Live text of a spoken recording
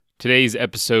Today's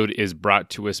episode is brought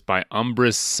to us by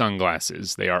Umbra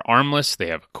sunglasses. They are armless, they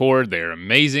have a cord, they are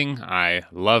amazing. I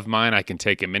love mine. I can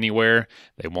take them anywhere.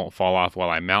 They won't fall off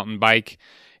while I mountain bike.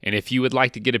 And if you would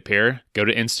like to get a pair, go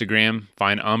to Instagram,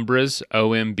 find Umbras,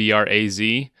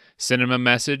 O-M-B-R-A-Z, send them a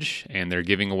message, and they're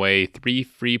giving away 3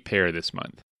 free pair this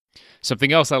month.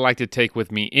 Something else I like to take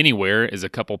with me anywhere is a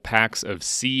couple packs of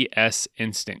CS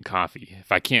Instant Coffee.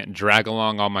 If I can't drag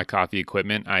along all my coffee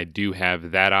equipment, I do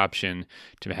have that option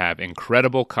to have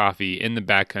incredible coffee in the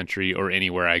backcountry or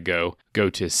anywhere I go. Go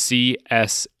to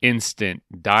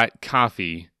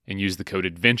csinstant.coffee and use the code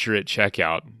ADVENTURE at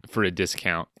checkout for a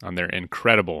discount on their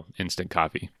incredible instant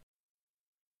coffee.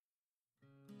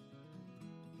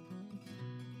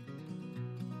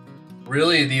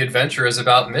 Really, the adventure is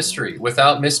about mystery.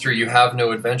 Without mystery, you have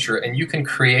no adventure, and you can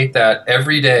create that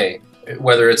every day,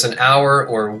 whether it's an hour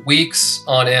or weeks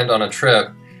on end on a trip.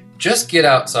 Just get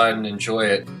outside and enjoy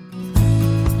it.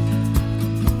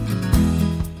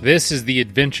 This is the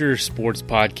Adventure Sports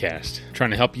Podcast, trying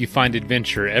to help you find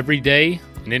adventure every day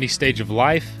in any stage of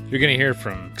life. You're going to hear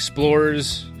from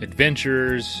explorers,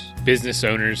 adventurers, business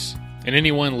owners, and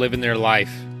anyone living their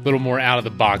life a little more out of the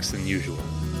box than usual.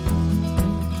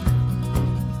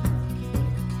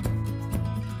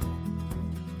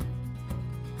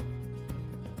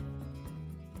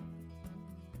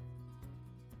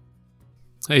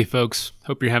 Hey folks,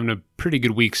 hope you're having a pretty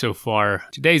good week so far.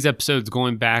 Today's episode is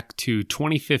going back to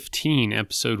 2015,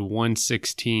 episode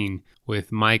 116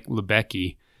 with Mike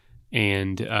Lebecki,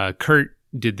 and Kurt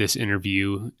did this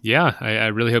interview. Yeah, I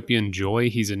really hope you enjoy.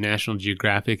 He's a National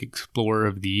Geographic Explorer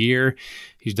of the Year.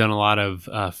 He's done a lot of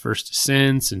first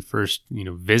ascents and first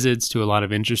visits to a lot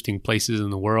of interesting places in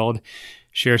the world.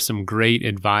 Share some great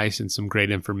advice and some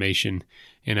great information.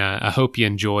 And I hope you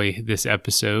enjoy this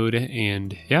episode.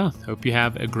 And yeah, hope you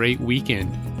have a great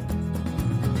weekend.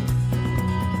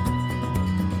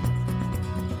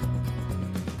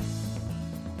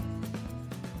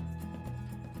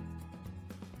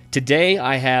 Today,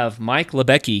 I have Mike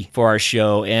Lebecki for our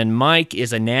show, and Mike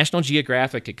is a National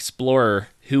Geographic explorer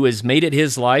who has made it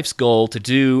his life's goal to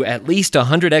do at least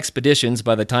 100 expeditions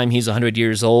by the time he's 100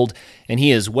 years old, and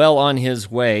he is well on his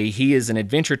way. He is an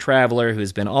adventure traveler who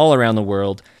has been all around the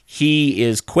world. He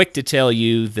is quick to tell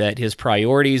you that his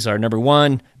priorities are, number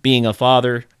one, being a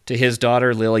father to his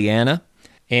daughter, Liliana.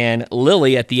 And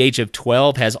Lily, at the age of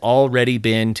 12, has already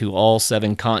been to all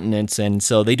 7 continents, and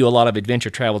so they do a lot of adventure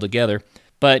travel together.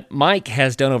 But Mike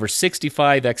has done over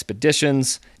 65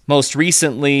 expeditions, most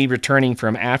recently returning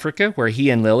from Africa, where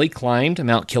he and Lily climbed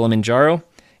Mount Kilimanjaro,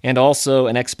 and also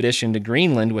an expedition to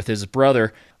Greenland with his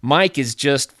brother. Mike is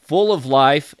just full of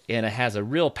life and has a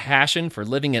real passion for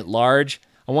living at large.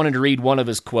 I wanted to read one of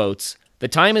his quotes. "The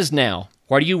time is now.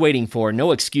 What are you waiting for?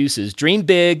 No excuses. Dream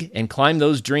big and climb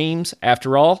those dreams.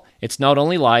 After all, it's not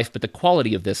only life, but the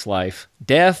quality of this life.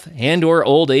 Death and or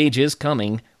old age is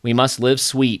coming. We must live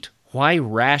sweet. Why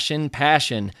ration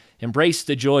passion? Embrace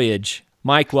the joyage."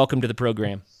 Mike, welcome to the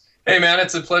program. Hey man,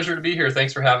 it's a pleasure to be here.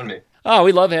 Thanks for having me. Oh,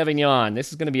 we love having you on. This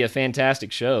is going to be a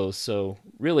fantastic show, so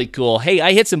really cool. Hey,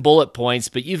 I hit some bullet points,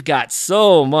 but you've got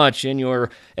so much in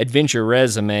your adventure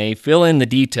resume. Fill in the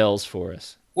details for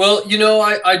us. Well,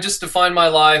 I just define my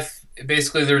life.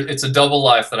 Basically, it's a double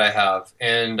life that I have,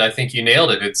 and I think you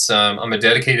nailed it. I'm a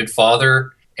dedicated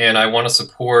father, and I want to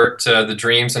support the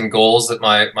dreams and goals that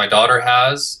my daughter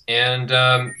has. And,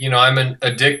 I'm an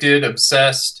addicted,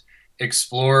 obsessed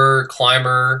explorer,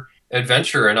 climber,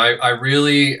 adventurer. And I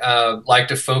really like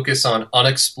to focus on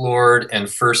unexplored and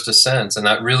first ascents. And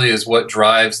that really is what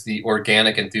drives the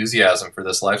organic enthusiasm for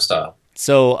this lifestyle.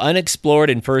 So unexplored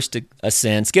and first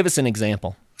ascents, give us an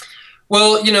example.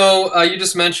 Well, you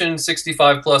just mentioned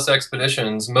 65 plus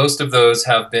expeditions. Most of those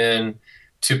have been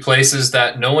to places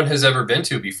that no one has ever been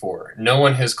to before. No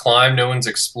one has climbed, no one's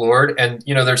explored. And,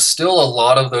 there's still a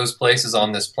lot of those places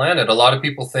on this planet. A lot of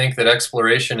people think that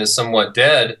exploration is somewhat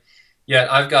dead,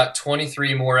 yet I've got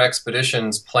 23 more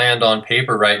expeditions planned on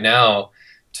paper right now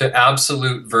to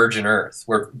absolute virgin earth,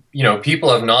 where,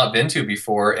 people have not been to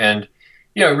before. And,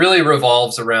 it really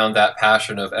revolves around that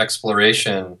passion of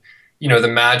exploration, the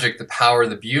magic, the power,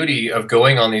 the beauty of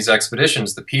going on these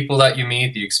expeditions, the people that you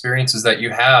meet, the experiences that you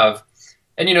have.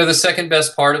 And, the second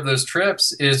best part of those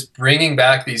trips is bringing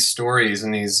back these stories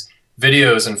and these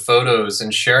videos and photos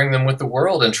and sharing them with the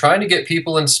world and trying to get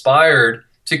people inspired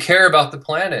to care about the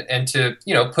planet and to,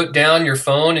 put down your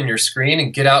phone and your screen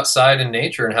and get outside in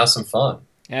nature and have some fun.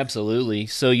 Absolutely.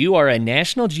 So you are a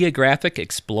National Geographic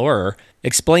explorer.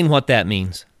 Explain what that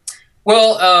means.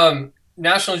 Well,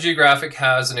 National Geographic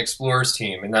has an explorers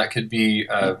team, and that could be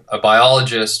a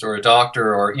biologist or a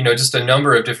doctor or, just a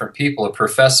number of different people, a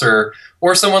professor,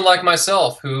 or someone like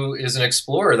myself who is an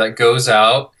explorer that goes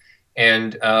out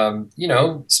and,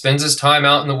 spends his time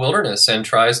out in the wilderness and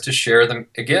tries to share them,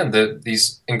 again,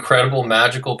 these incredible,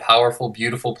 magical, powerful,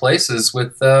 beautiful places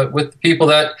with the people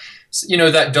that,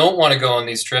 that don't want to go on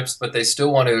these trips, but they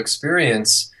still want to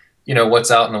experience, what's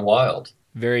out in the wild.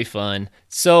 Very fun.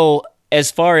 So, as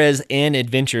far as an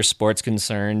adventure sport's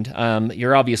concerned,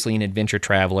 you're obviously an adventure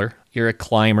traveler. You're a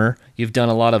climber. You've done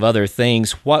a lot of other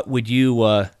things. What would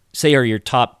you say are your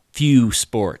top few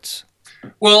sports?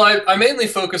 Well, I mainly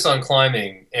focus on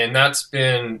climbing, and that's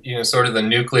been, sort of the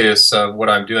nucleus of what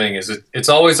I'm doing. It's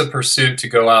always a pursuit to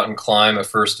go out and climb a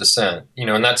first ascent,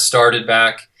 and that started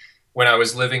back when I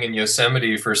was living in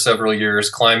Yosemite for several years,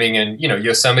 climbing, and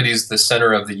Yosemite is the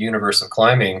center of the universe of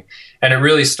climbing, and it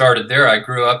really started there. I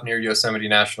grew up near Yosemite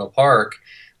National Park,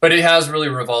 but it has really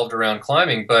revolved around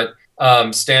climbing. But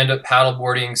stand-up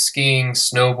paddleboarding, skiing,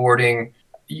 snowboarding,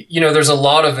 there's a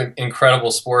lot of incredible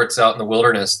sports out in the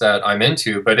wilderness that I'm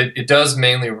into, but it does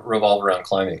mainly revolve around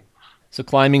climbing. So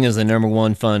climbing is the number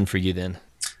one fun for you then?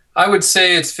 I would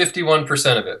say it's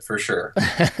 51% of it, for sure.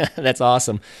 That's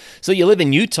awesome. So you live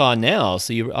in Utah now,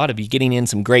 so you ought to be getting in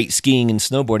some great skiing and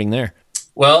snowboarding there.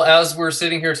 Well, as we're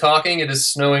sitting here talking, it is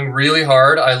snowing really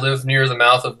hard. I live near the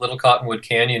mouth of Little Cottonwood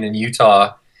Canyon in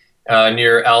Utah,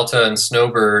 near Alta and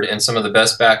Snowbird, and some of the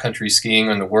best backcountry skiing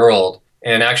in the world.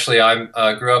 And actually,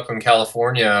 I grew up in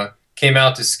California, came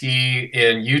out to ski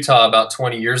in Utah about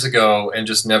 20 years ago, and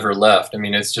just never left. I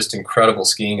mean, it's just incredible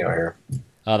skiing out here.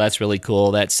 Oh, that's really cool.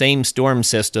 That same storm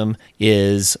system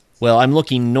is, well, I'm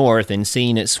looking north and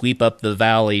seeing it sweep up the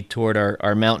valley toward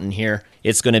our mountain here.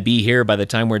 It's going to be here by the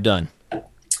time we're done.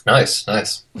 Nice.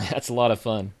 That's a lot of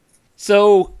fun.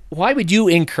 So why would you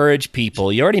encourage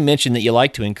people? You already mentioned that you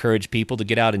like to encourage people to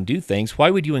get out and do things.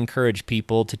 Why would you encourage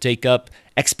people to take up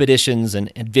expeditions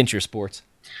and adventure sports?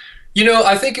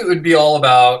 I think it would be all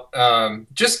about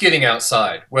just getting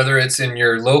outside, whether it's in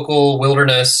your local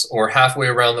wilderness or halfway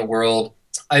around the world.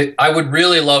 I would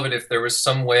really love it if there was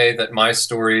some way that my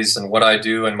stories and what I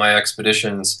do and my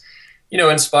expeditions,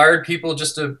 inspired people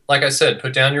just to, like I said,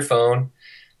 put down your phone,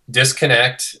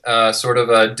 disconnect, sort of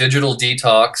a digital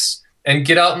detox, and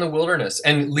get out in the wilderness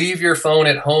and leave your phone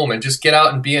at home and just get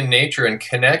out and be in nature and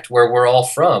connect where we're all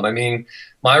from. I mean,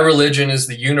 my religion is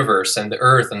the universe and the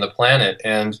earth and the planet,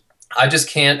 and I just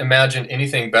can't imagine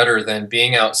anything better than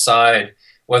being outside,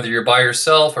 whether you're by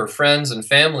yourself or friends and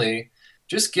family.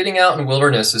 Just getting out in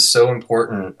wilderness is so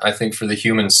important, I think, for the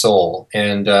human soul.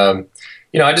 And,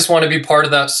 I just want to be part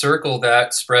of that circle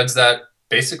that spreads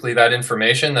basically that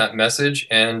information, that message.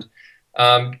 And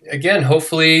again,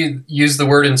 hopefully use the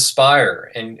word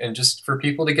inspire and just for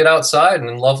people to get outside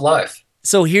and love life.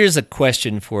 So here's a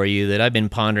question for you that I've been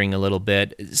pondering a little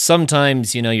bit.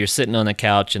 Sometimes, you're sitting on the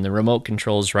couch and the remote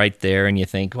control's right there and you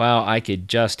think, wow, I could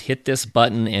just hit this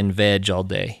button and veg all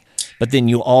day. But then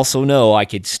you also know I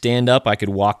could stand up, I could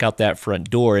walk out that front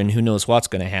door, and who knows what's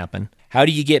going to happen. How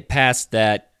do you get past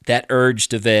that urge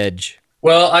to veg?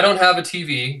 Well, I don't have a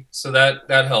TV, so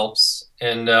that helps.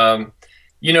 And,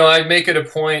 I make it a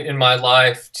point in my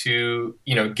life to,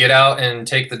 get out and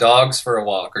take the dogs for a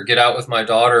walk, or get out with my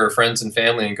daughter or friends and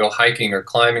family and go hiking or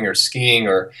climbing or skiing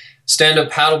or stand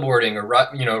up paddleboarding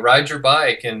or, ride your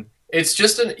bike. And it's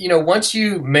just, once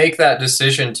you make that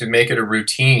decision to make it a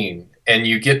routine, and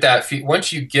you get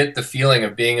once you get the feeling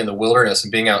of being in the wilderness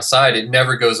and being outside, it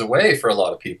never goes away for a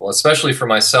lot of people, especially for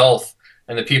myself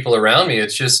and the people around me.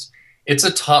 It's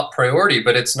a top priority,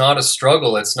 but it's not a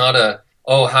struggle. It's not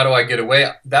how do I get away?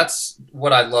 That's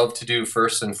what I love to do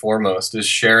first and foremost, is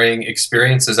sharing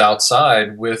experiences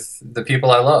outside with the people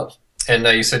I love. And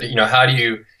you said, how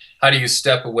do you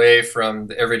step away from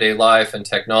the everyday life and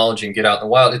technology and get out in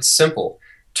the wild? It's simple.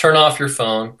 Turn off your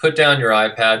phone, put down your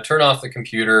iPad, turn off the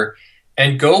computer,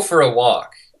 and go for a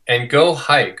walk and go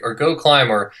hike or go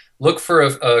climb or look for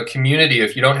a community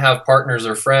if you don't have partners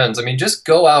or friends. I mean, just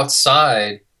go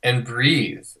outside and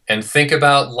breathe and think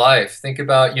about life. Think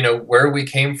about, where we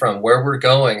came from, where we're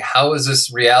going. How is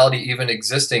this reality even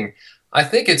existing? I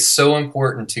think it's so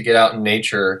important to get out in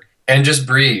nature and just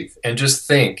breathe and just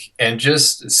think and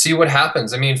just see what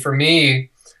happens. I mean, for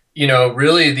me,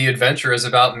 really the adventure is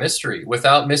about mystery.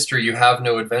 Without mystery, you have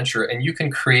no adventure, and you can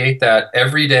create that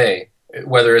every day,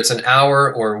 whether it's an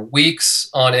hour or weeks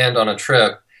on end on a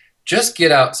trip. Just get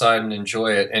outside and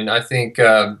enjoy it. And I think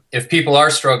if people are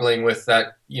struggling with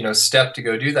that, step to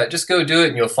go do that, just go do it,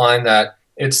 and you'll find that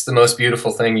it's the most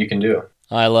beautiful thing you can do.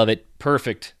 I love it.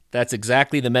 Perfect. That's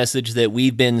exactly the message that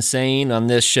we've been saying on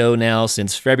this show now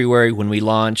since February when we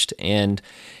launched, and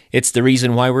it's the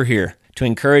reason why we're here, to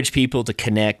encourage people to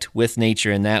connect with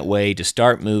nature in that way, to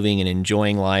start moving and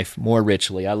enjoying life more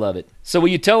richly. I love it. So will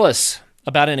you tell us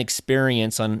about an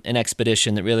experience on an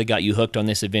expedition that really got you hooked on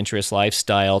this adventurous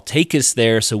lifestyle? Take us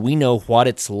there so we know what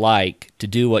it's like to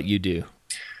do what you do.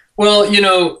 Well,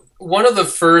 one of the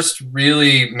first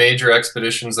really major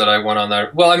expeditions that I went on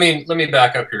that, well, I mean, let me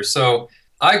back up here. So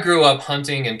I grew up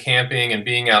hunting and camping and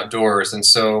being outdoors. And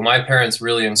so my parents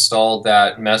really installed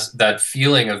that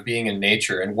feeling of being in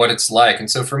nature and what it's like.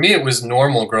 And so for me, it was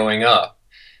normal growing up.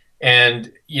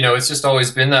 And, it's just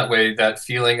always been that way, that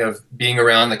feeling of being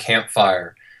around the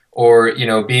campfire or,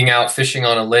 being out fishing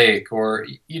on a lake or,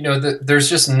 there's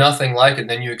just nothing like it.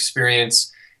 Then you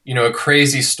experience, a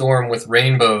crazy storm with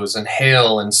rainbows and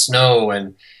hail and snow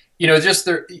and, just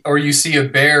there, or you see a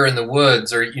bear in the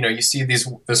woods or, you see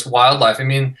this wildlife. I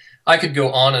mean, I could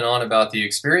go on and on about the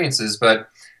experiences, but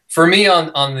for me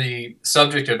on the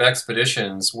subject of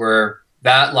expeditions where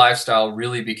that lifestyle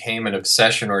really became an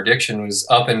obsession or addiction was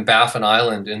up in Baffin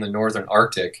Island in the northern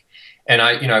Arctic. And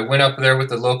I went up there with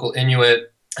the local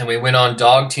Inuit and we went on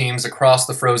dog teams across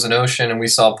the frozen ocean and we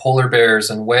saw polar bears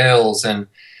and whales and,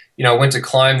 I went to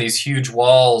climb these huge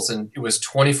walls and it was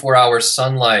 24-hour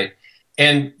sunlight.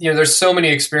 And, there's so many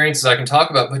experiences I can talk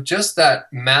about, but just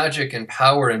that magic and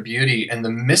power and beauty and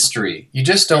the mystery, you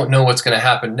just don't know what's going to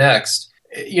happen next.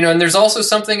 And there's also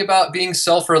something about being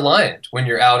self-reliant when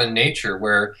you're out in nature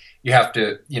where you have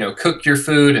to, cook your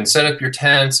food and set up your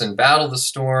tents and battle the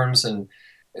storms. And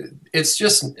it's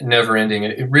just never ending.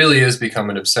 It really is become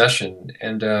an obsession.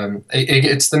 And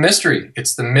it's the mystery.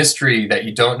 It's the mystery that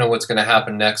you don't know what's going to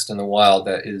happen next in the wild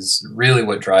that is really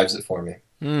what drives it for me.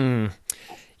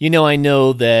 I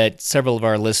know that several of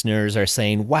our listeners are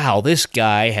saying, wow, this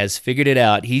guy has figured it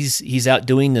out. He's out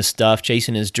doing this stuff,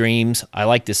 chasing his dreams. I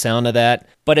like the sound of that.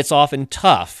 But it's often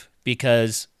tough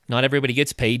because not everybody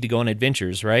gets paid to go on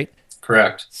adventures, right?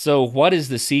 Correct. So what is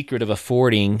the secret of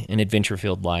affording an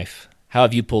adventure-filled life? How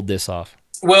have you pulled this off?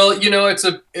 Well,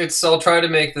 I'll try to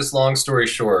make this long story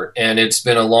short, and it's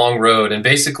been a long road. And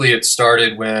basically it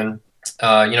started when,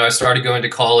 I started going to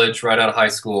college right out of high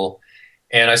school.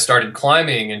 And I started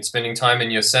climbing and spending time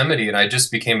in Yosemite, and I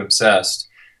just became obsessed.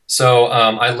 So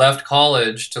I left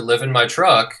college to live in my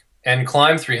truck and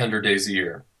climb 300 days a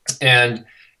year. And,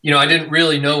 I didn't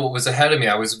really know what was ahead of me.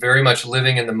 I was very much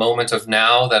living in the moment of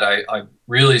now that I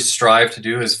really strive to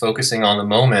do is focusing on the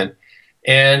moment.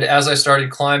 And as I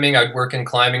started climbing, I'd work in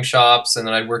climbing shops, and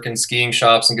then I'd work in skiing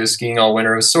shops and go skiing all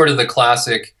winter. It was sort of the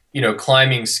classic,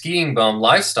 climbing skiing bum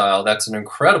lifestyle. That's an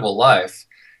incredible life.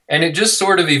 And it just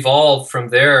sort of evolved from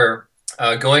there,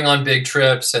 going on big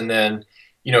trips and then,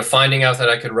 finding out that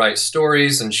I could write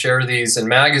stories and share these in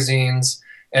magazines.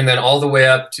 And then all the way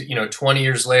up to, 20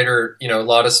 years later, a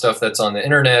lot of stuff that's on the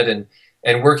internet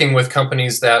and working with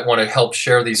companies that want to help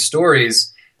share these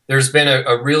stories. There's been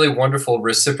a really wonderful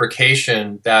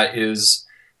reciprocation that is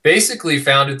basically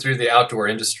founded through the outdoor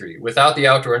industry. Without the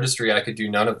outdoor industry, I could do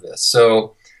none of this.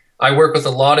 So I work with a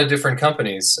lot of different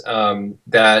companies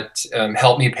that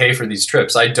help me pay for these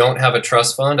trips. I don't have a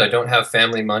trust fund. I don't have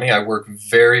family money. I work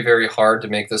very, very hard to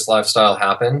make this lifestyle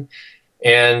happen.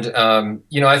 And,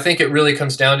 I think it really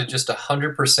comes down to just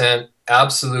 100%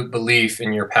 absolute belief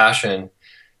in your passion.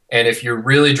 And if you're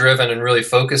really driven and really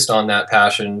focused on that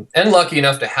passion and lucky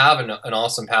enough to have an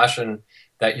awesome passion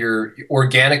that you're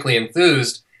organically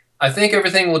enthused, I think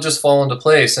everything will just fall into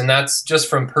place. And that's just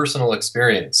from personal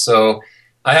experience. So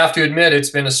I have to admit, it's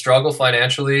been a struggle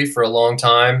financially for a long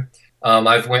time.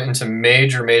 I've went into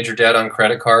major, major debt on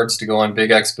credit cards to go on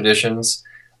big expeditions.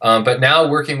 But now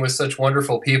working with such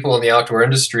wonderful people in the outdoor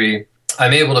industry,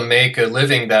 I'm able to make a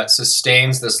living that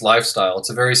sustains this lifestyle. It's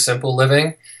a very simple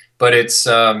living, but it's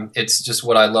just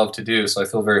what I love to do. So I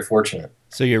feel very fortunate.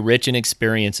 So you're rich in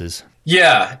experiences.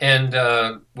 Yeah, and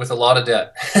with a lot of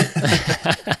debt.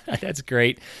 That's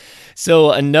great.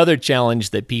 So another challenge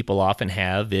that people often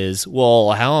have is,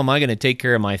 well, how am I going to take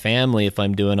care of my family if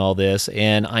I'm doing all this?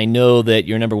 And I know that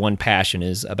your number one passion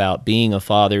is about being a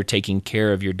father, taking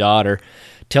care of your daughter.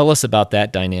 Tell us about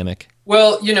that dynamic.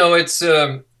 Well, it's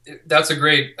that's a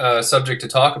great subject to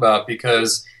talk about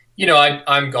because,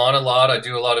 I'm gone a lot. I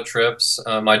do a lot of trips.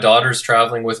 My daughter's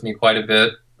traveling with me quite a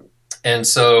bit. And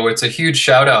so it's a huge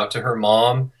shout out to her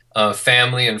mom,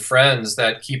 family and friends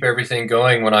that keep everything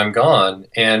going when I'm gone.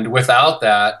 And without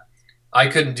that, I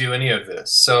couldn't do any of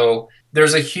this. So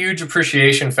there's a huge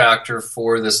appreciation factor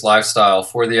for this lifestyle,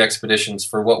 for the expeditions,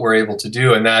 for what we're able to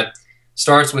do. And that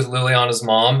starts with Liliana's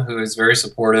mom, who is very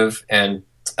supportive and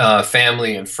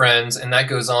family and friends, and that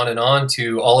goes on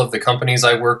to all of the companies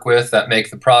I work with that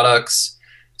make the products,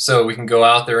 so we can go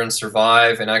out there and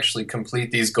survive and actually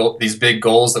complete these big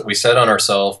goals that we set on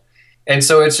ourselves. And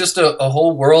so it's just a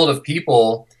whole world of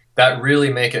people that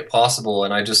really make it possible.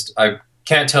 And I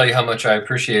can't tell you how much I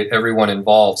appreciate everyone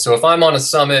involved. So if I'm on a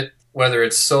summit, whether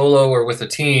it's solo or with a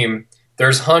team,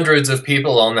 there's hundreds of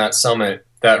people on that summit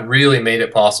that really made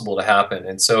it possible to happen.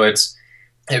 And so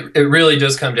it really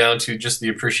does come down to just the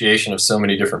appreciation of so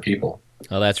many different people.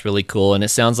 Oh, that's really cool. And it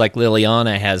sounds like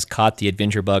Liliana has caught the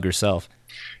adventure bug herself.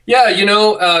 Yeah,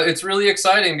 it's really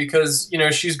exciting because,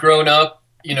 she's grown up,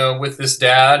 with this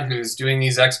dad who's doing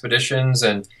these expeditions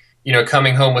and,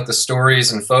 coming home with the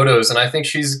stories and photos. And I think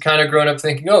she's kind of grown up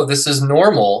thinking, oh, this is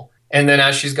normal. And then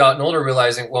as she's gotten older,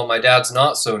 realizing, well, my dad's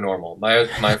not so normal. My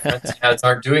friends' dads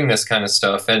aren't doing this kind of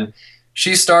stuff. And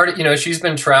she started, she's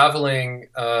been traveling,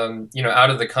 out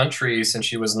of the country since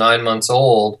she was 9 months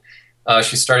old.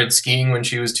 She started skiing when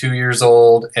she was 2 years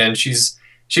old. And she's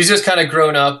just kind of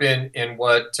grown up in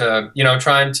what, I'm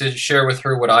trying to share with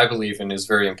her what I believe in is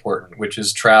very important, which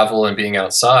is travel and being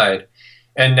outside.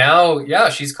 And now, yeah,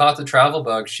 she's caught the travel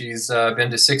bug. She's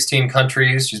been to 16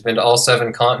 countries. She's been to all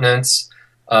 7 continents.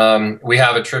 We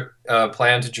have a trip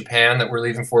planned to Japan that we're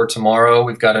leaving for tomorrow.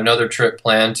 We've got another trip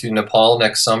planned to Nepal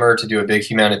next summer to do a big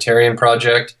humanitarian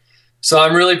project. So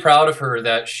I'm really proud of her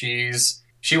that she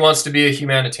wants to be a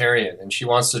humanitarian and she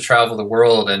wants to travel the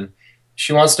world and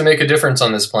she wants to make a difference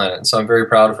on this planet. And so I'm very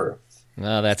proud of her.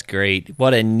 Oh, that's great.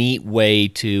 What a neat way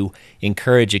to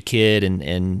encourage a kid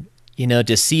and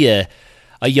to see a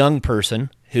young person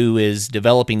who is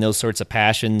developing those sorts of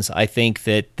passions. I think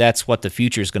that's what the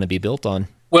future is going to be built on.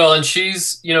 Well, and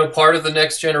she's, part of the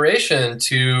next generation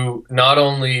to not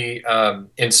only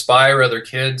inspire other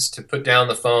kids to put down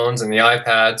the phones and the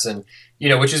iPads and,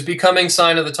 which is becoming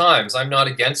sign of the times. I'm not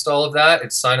against all of that.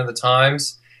 It's sign of the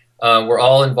times. We're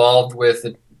all involved with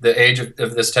the age of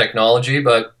this technology,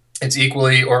 but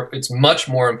it's much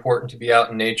more important to be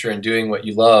out in nature and doing what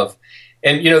you love.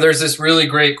 And, there's this really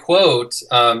great quote,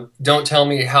 don't tell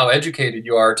me how educated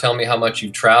you are, tell me how much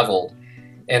you've traveled.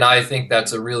 And I think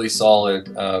that's a really solid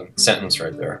sentence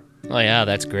right there. Oh, yeah,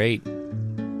 that's great.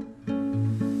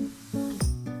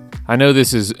 I know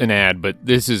this is an ad, but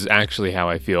this is actually how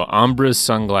I feel. Ombra's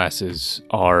sunglasses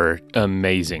are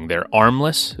amazing. They're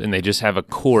armless, and they just have a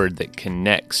cord that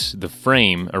connects the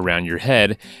frame around your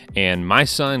head, and my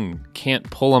son can't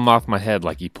pull them off my head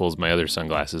like he pulls my other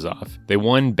sunglasses off. They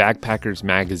won Backpackers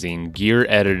Magazine Gear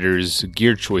Editor's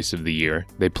Gear Choice of the Year.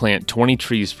 They plant 20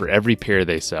 trees for every pair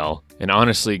they sell. And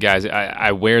honestly, guys,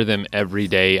 I wear them every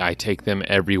day. I take them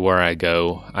everywhere I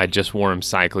go. I just wore them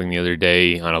cycling the other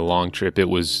day on a long trip.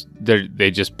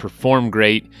 They just perform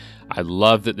great. I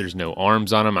love that there's no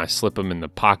arms on them. I slip them in the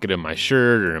pocket of my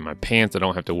shirt or in my pants. I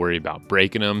don't have to worry about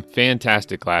breaking them.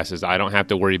 Fantastic glasses. I don't have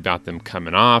to worry about them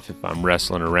coming off if I'm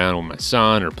wrestling around with my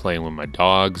son or playing with my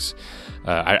dogs.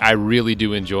 I really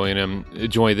do enjoy them,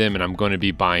 and I'm going to be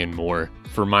buying more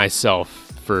for myself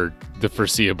for the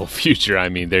foreseeable future. I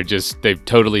mean, they've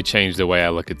totally changed the way I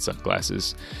look at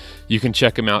sunglasses. You can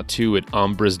check them out too at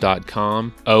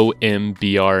ombraz.com, OMBRAZ.com.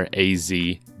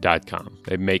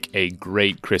 They make a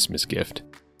great Christmas gift.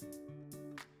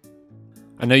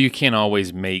 I know you can't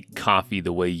always make coffee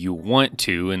the way you want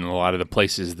to in a lot of the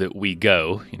places that we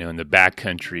go, in the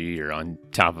backcountry or on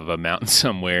top of a mountain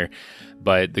somewhere.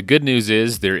 But the good news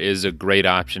is there is a great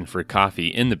option for coffee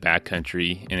in the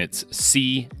backcountry, and it's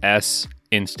CS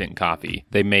Instant Coffee.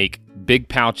 They make big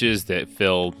pouches that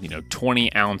fill,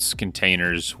 20-ounce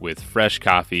containers with fresh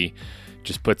coffee.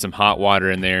 Just put some hot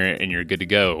water in there and you're good to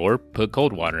go, or put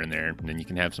cold water in there and then you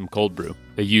can have some cold brew.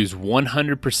 They use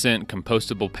 100%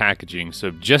 compostable packaging,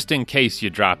 so just in case you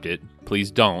dropped it, please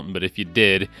don't, but if you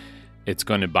did, it's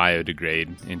going to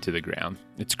biodegrade into the ground.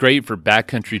 It's great for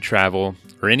backcountry travel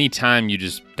or any time you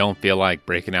just don't feel like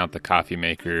breaking out the coffee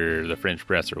maker or the French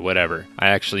press or whatever. I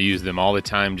actually use them all the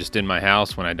time just in my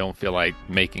house when I don't feel like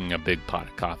making a big pot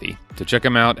of coffee. So check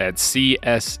them out at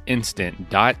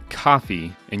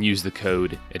csinstant.coffee and use the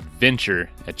code ADVENTURE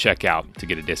at checkout to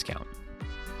get a discount.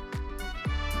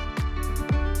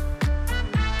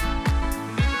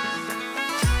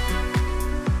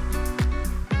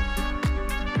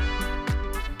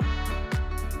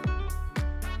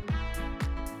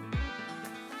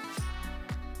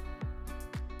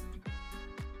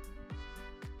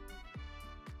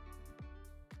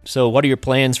 So what are your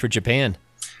plans for Japan?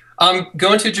 I'm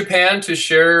going to Japan to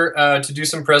share, to do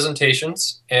some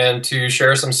presentations and to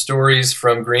share some stories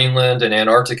from Greenland and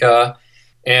Antarctica.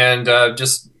 And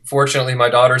just fortunately, my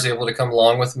daughter's able to come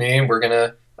along with me, and we're going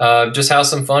to just have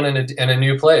some fun in a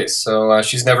new place. So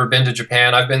she's never been to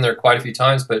Japan. I've been there quite a few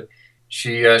times, but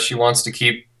she wants to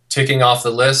keep ticking off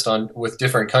the list on with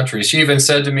different countries. She even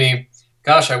said to me,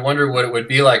 "Gosh, I wonder what it would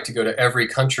be like to go to every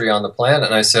country on the planet."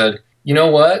 And I said, "You know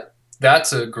what?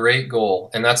 That's a great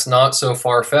goal, and that's not so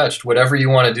far-fetched. Whatever you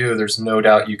want to do, there's no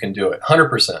doubt you can do it.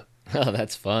 100%." Oh,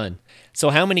 that's fun. So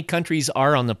how many countries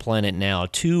are on the planet now?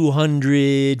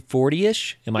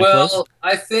 240-ish? Am I close? Well,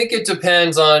 I think it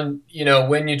depends on,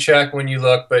 when you check, when you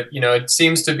look, but, it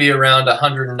seems to be around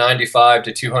 195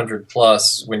 to 200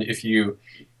 plus if you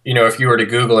were to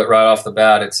Google it right off the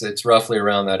bat, it's roughly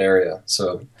around that area.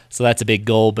 So that's a big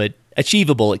goal, but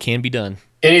achievable. It can be done.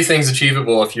 Anything's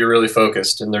achievable if you're really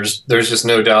focused, and there's just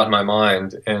no doubt in my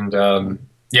mind. And and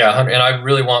I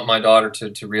really want my daughter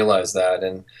to realize that.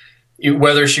 And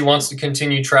whether she wants to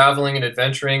continue traveling and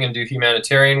adventuring and do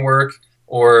humanitarian work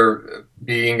or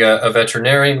being a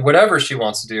veterinarian, whatever she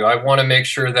wants to do, I want to make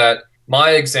sure that my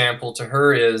example to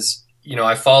her is,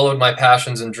 I followed my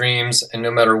passions and dreams, and no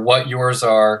matter what yours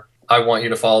are, I want you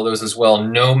to follow those as well.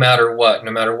 No matter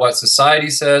what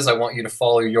society says, I want you to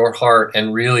follow your heart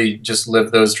and really just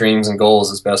live those dreams and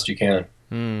goals as best you can.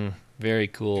 Very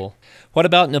cool. What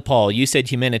about Nepal? You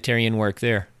said humanitarian work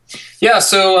there. Yeah,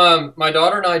 so my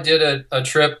daughter and I did a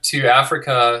trip to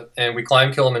Africa, and we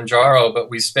climbed Kilimanjaro, but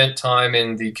we spent time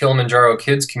in the Kilimanjaro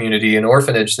kids community, an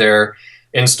orphanage there,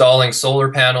 installing solar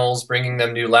panels, bringing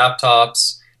them new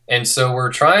laptops. And so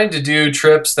we're trying to do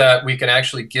trips that we can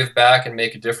actually give back and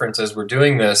make a difference as we're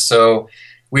doing this. So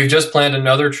we've just planned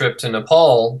another trip to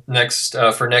Nepal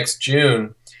for next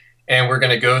June. And we're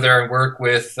going to go there and work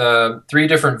with 3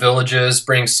 different villages,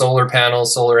 bring solar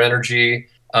panels, solar energy.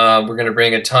 We're going to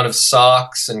bring a ton of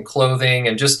socks and clothing,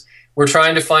 and we're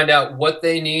trying to find out what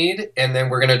they need, and then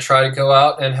we're going to try to go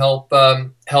out and help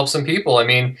some people. I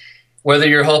mean, whether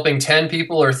you're helping 10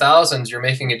 people or thousands, you're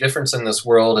making a difference in this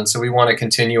world, and so we want to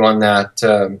continue on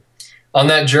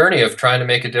that journey of trying to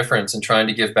make a difference and trying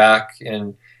to give back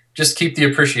and just keep the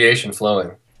appreciation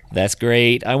flowing. That's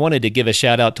great. I wanted to give a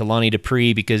shout out to Lonnie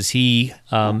Dupree because he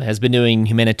has been doing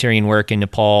humanitarian work in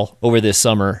Nepal over this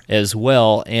summer as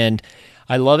well, and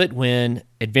I love it when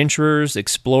adventurers,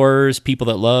 explorers, people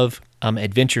that love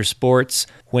adventure sports,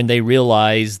 when they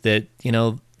realize that,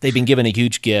 they've been given a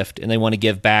huge gift and they want to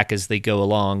give back as they go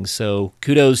along. So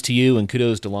kudos to you and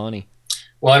kudos to Lonnie.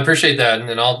 Well, I appreciate that. And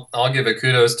then I'll give a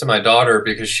kudos to my daughter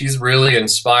because she's really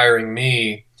inspiring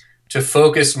me to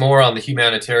focus more on the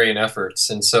humanitarian efforts.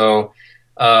 And so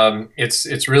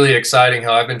it's really exciting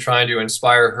how I've been trying to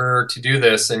inspire her to do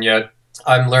this, and yet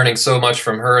I'm learning so much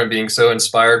from her and being so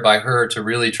inspired by her to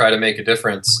really try to make a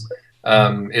difference.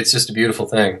 It's just a beautiful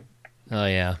thing. Oh,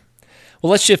 yeah. Well,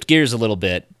 let's shift gears a little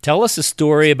bit. Tell us a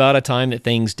story about a time that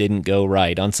things didn't go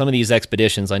right. On some of these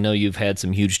expeditions, I know you've had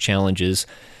some huge challenges.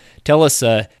 Tell us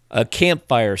a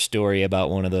campfire story about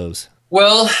one of those.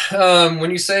 Well, when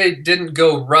you say didn't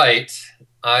go right,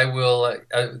 I will,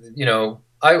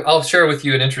 I'll share with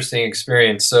you an interesting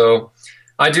experience. So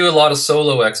I do a lot of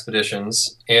solo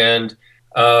expeditions, and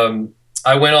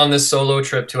I went on this solo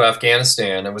trip to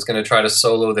Afghanistan. I was going to try to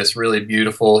solo this really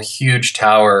beautiful, huge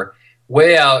tower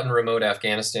way out in remote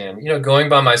Afghanistan. Going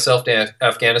by myself to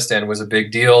Afghanistan was a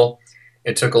big deal.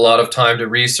 It took a lot of time to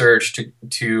research,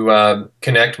 to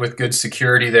connect with good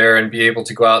security there and be able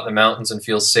to go out in the mountains and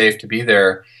feel safe to be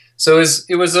there. So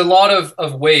it was a lot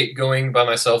of weight going by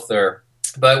myself there.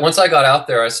 But once I got out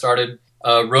there, I started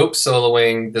rope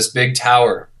soloing this big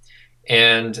tower.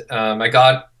 And I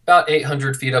got about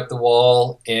 800 feet up the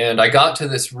wall, and I got to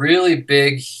this really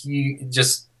big,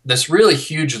 this really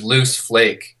huge loose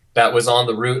flake that was on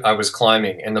the route I was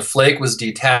climbing. And the flake was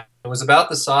detached. It was about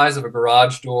the size of a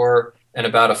garage door and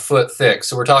about a foot thick.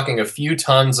 So we're talking a few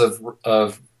tons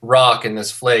of rock in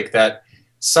this flake that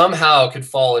somehow could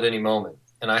fall at any moment.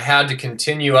 And I had to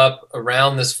continue up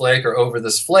around this flake or over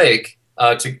this flake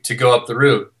to go up the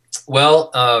route.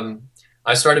 Well,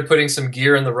 I started putting some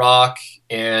gear in the rock,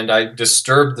 and I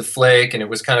disturbed the flake, and it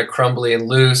was kind of crumbly and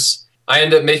loose. I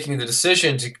ended up making the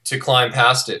decision to climb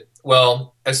past it.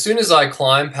 Well, as soon as I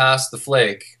climbed past the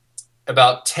flake,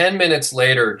 about 10 minutes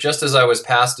later, just as I was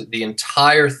past it, the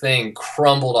entire thing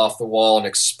crumbled off the wall and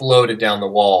exploded down the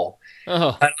wall.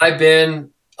 Oh. Had I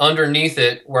been underneath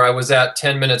it where I was at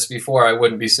 10 minutes before, I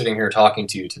wouldn't be sitting here talking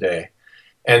to you today.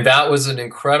 And that was an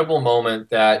incredible moment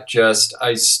that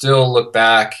I still look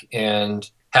back and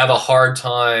have a hard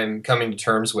time coming to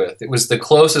terms with. It was the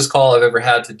closest call I've ever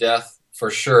had to death, for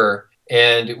sure.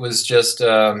 And it was just,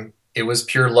 it was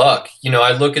pure luck.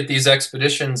 I look at these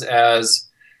expeditions as,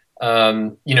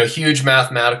 huge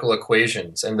mathematical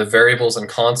equations, and the variables and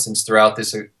constants throughout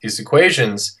these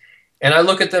equations And I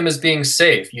look at them as being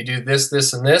safe. You do this,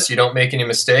 this, and this. You don't make any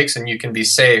mistakes, and you can be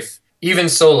safe, even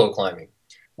solo climbing.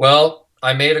 Well,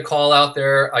 I made a call out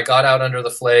there. I got out under the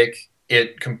flake.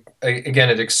 It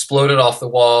exploded off the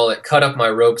wall. It cut up my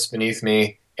ropes beneath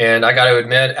me. And I got to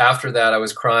admit, after that, I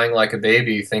was crying like a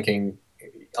baby, thinking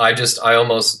I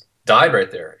almost died right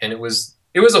there. And it was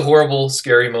a horrible,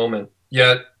 scary moment.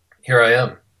 Yet here I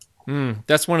am.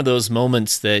 That's one of those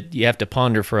moments that you have to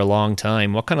ponder for a long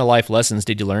time. What kind of life lessons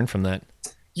did you learn from that?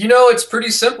 It's pretty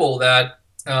simple. That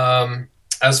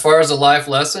as far as a life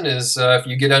lesson is, if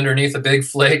you get underneath a big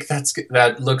flake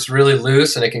that looks really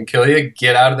loose and it can kill you,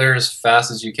 get out of there as fast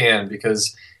as you can,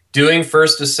 because doing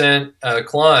first descent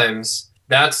climbs,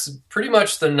 that's pretty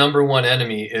much the number one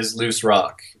enemy is loose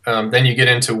rock. Then you get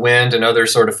into wind and other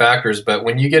sort of factors, but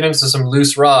when you get into some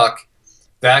loose rock,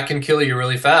 that can kill you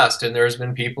really fast. And there's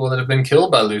been people that have been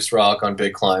killed by loose rock on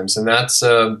big climbs. And that's,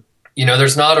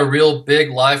 there's not a real big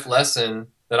life lesson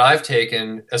that I've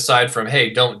taken aside from,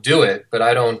 hey, don't do it. But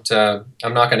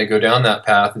I'm not going to go down that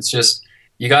path. It's just,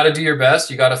 you got to do your best.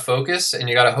 You got to focus, and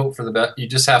you got to hope for the best. You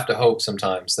just have to hope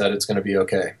sometimes that it's going to be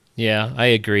okay. Yeah, I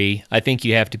agree. I think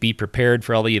you have to be prepared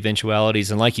for all the eventualities.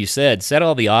 And like you said, set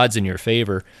all the odds in your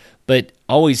favor, but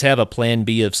always have a plan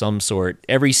B of some sort.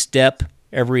 Every step,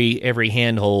 every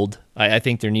handhold, I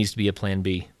think there needs to be a plan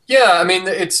B. Yeah, I mean,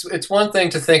 it's one thing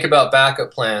to think about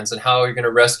backup plans and how you're going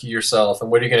to rescue yourself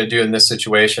and what are you going to do in this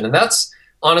situation. And that's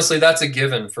a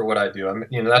given for what I do.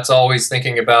 That's always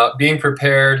thinking about being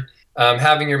prepared,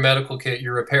 having your medical kit,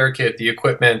 your repair kit, the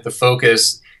equipment, the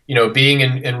focus, being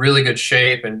in really good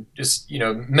shape, and just,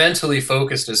 mentally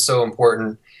focused is so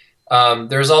important.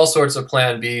 There's all sorts of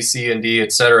plan B, C, and D,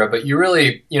 et cetera. But you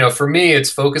really, for me,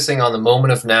 it's focusing on the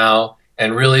moment of now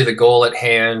and really the goal at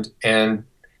hand. And,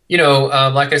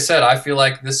 like I said, I feel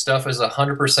like this stuff is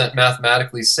 100%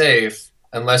 mathematically safe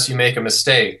unless you make a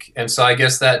mistake. And so I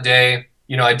guess that day,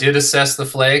 I did assess the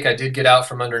flake. I did get out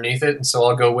from underneath it. And so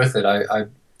I'll go with it. I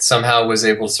somehow was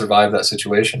able to survive that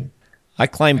situation. I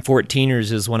climb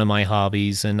 14ers as one of my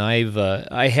hobbies. And I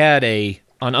had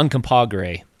on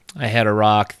Uncompahgre, I had a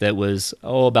rock that was,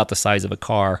 about the size of a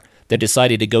car that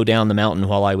decided to go down the mountain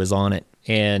while I was on it.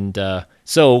 And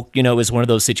so, it was one of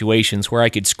those situations where I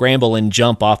could scramble and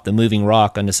jump off the moving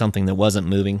rock onto something that wasn't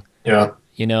moving. Yeah.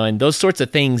 And those sorts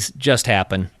of things just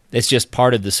happen. It's just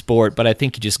part of the sport, but I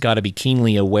think you just got to be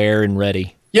keenly aware and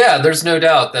ready. Yeah, there's no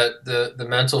doubt that the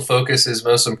mental focus is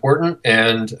most important.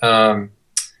 And,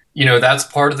 that's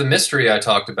part of the mystery I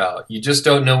talked about. You just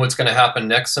don't know what's going to happen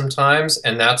next sometimes.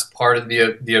 And that's part of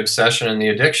the obsession and the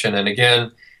addiction. And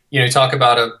again, talk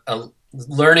about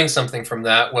learning something from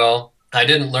that. Well, I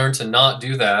didn't learn to not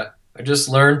do that. I just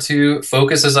learned to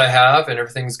focus as I have, and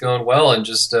everything's going well. And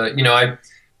just,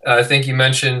 I think you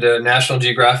mentioned National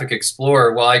Geographic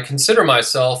Explorer. Well, I consider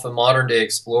myself a modern day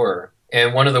explorer.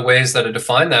 And one of the ways that I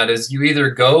define that is you either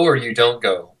go or you don't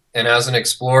go. And as an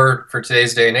explorer for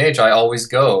today's day and age, I always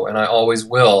go, and I always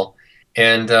will.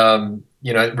 And,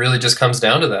 it really just comes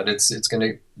down to that.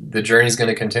 The journey's going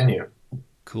to continue.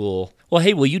 Cool. Well,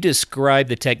 hey, will you describe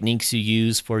the techniques you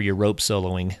use for your rope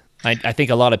soloing? I think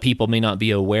a lot of people may not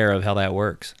be aware of how that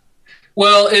works.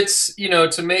 Well, it's,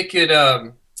 to make it,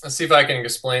 let's see if I can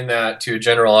explain that to a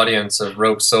general audience of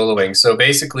rope soloing. So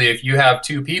basically, if you have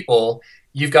two people,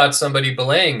 you've got somebody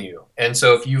belaying you. And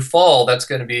so if you fall, that's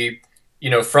going to be,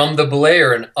 from the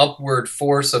belayer, an upward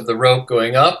force of the rope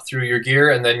going up through your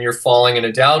gear, and then you're falling in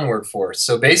a downward force.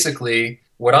 So basically,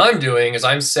 what I'm doing is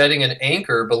I'm setting an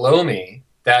anchor below me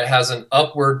that has an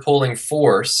upward pulling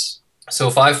force. So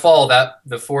if I fall,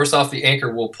 the force off the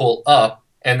anchor will pull up,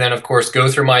 and then of course go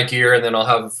through my gear, and then I'll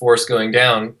have a force going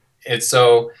down.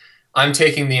 So I'm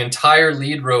taking the entire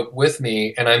lead rope with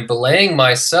me, and I'm belaying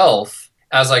myself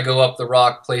as I go up the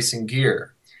rock, placing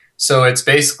gear. So it's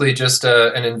basically just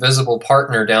an invisible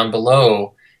partner down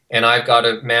below, and I've got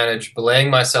to manage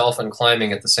belaying myself and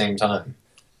climbing at the same time.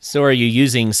 So are you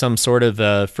using some sort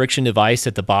of friction device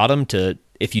at the bottom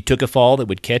if you took a fall, that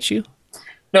would catch you?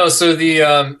 No, so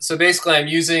so basically I'm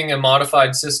using a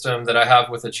modified system that I have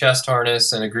with a chest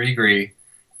harness and a gree-gree.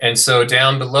 And so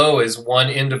down below is one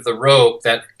end of the rope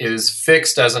that is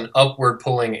fixed as an upward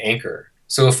pulling anchor.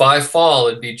 So if I fall,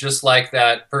 it'd be just like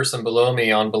that person below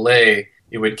me on belay.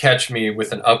 It would catch me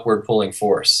with an upward pulling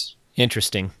force.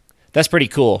 Interesting. That's pretty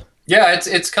cool. Yeah,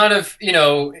 it's kind of,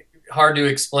 hard to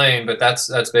explain, but that's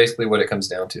basically what it comes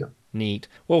down to. Neat.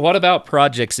 Well, what about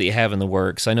projects that you have in the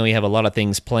works? I know you have a lot of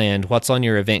things planned. What's on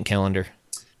your event calendar?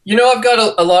 I've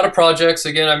got a lot of projects.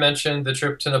 Again, I mentioned the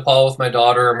trip to Nepal with my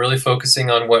daughter. I'm really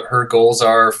focusing on what her goals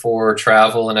are for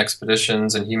travel and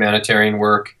expeditions and humanitarian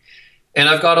work. And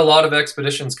I've got a lot of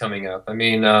expeditions coming up. I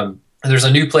mean, There's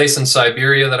a new place in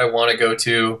Siberia that I want to go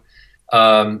to.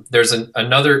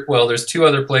 There's two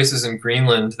other places in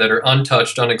Greenland that are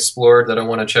untouched, unexplored that I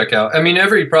want to check out. I mean,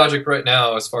 every project right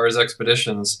now, as far as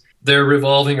expeditions, they're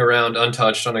revolving around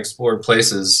untouched, unexplored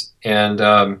places. And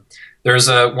there's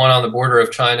one on the border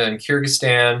of China and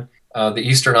Kyrgyzstan, the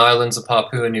eastern islands of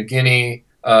Papua New Guinea,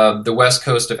 the west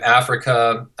coast of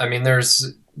Africa. I mean,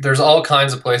 there's all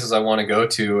kinds of places I want to go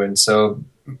to. And so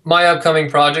my upcoming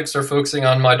projects are focusing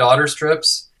on my daughter's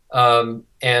trips,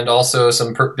 and also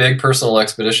some big personal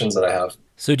expeditions that I have.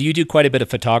 So do you do quite a bit of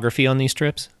photography on these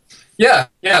trips? Yeah.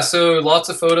 So lots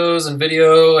of photos and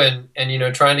video, and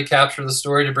trying to capture the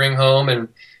story to bring home and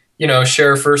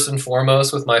share first and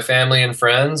foremost with my family and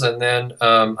friends. And then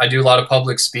I do a lot of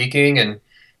public speaking, and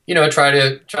try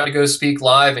to go speak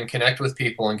live and connect with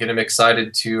people and get them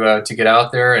excited to get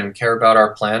out there and care about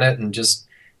our planet and just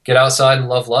get outside and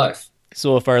love life.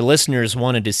 So if our listeners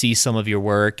wanted to see some of your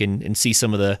work and see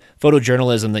some of the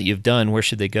photojournalism that you've done, where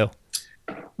should they go?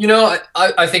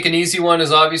 I think an easy one is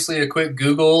obviously a quick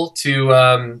Google to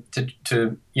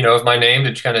of my name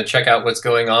to kind of check out what's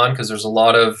going on, because there's a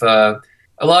lot of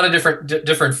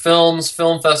different films,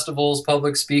 film festivals,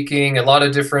 public speaking, a lot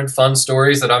of different fun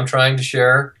stories that I'm trying to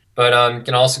share. But you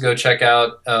can also go check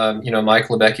out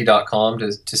MikeLebecki.com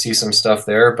to see some stuff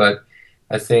there. But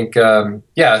I think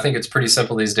it's pretty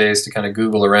simple these days to kind of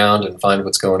Google around and find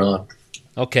what's going on.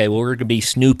 Okay, well, we're going to be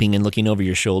snooping and looking over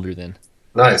your shoulder then.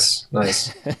 Nice.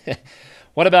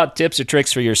 What about tips or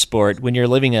tricks for your sport when you're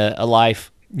living a life,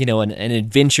 an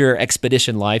adventure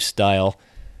expedition lifestyle?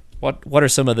 What are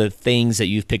some of the things that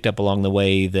you've picked up along the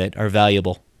way that are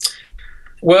valuable?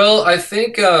 Well, I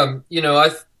think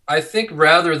I think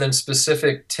rather than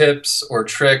specific tips or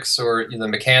tricks or the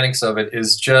mechanics of it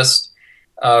is just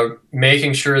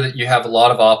making sure that you have a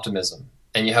lot of optimism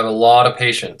and you have a lot of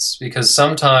patience, because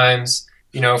sometimes,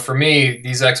 for me,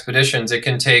 these expeditions, it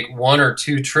can take 1 or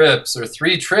 2 trips or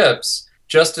 3 trips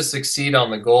just to succeed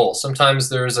on the goal. Sometimes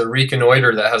there's a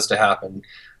reconnoiter that has to happen.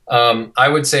 I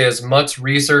would say as much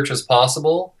research as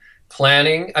possible,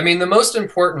 planning. I mean, the most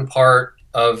important part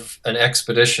of an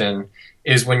expedition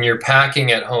is when you're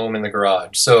packing at home in the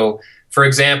garage. So, for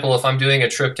example, if I'm doing a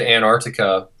trip to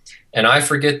Antarctica, and I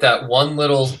forget that one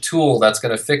little tool that's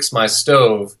going to fix my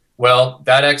stove, well,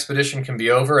 that expedition can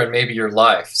be over and maybe your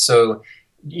life. So,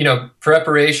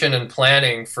 preparation and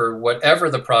planning for whatever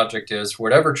the project is,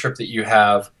 whatever trip that you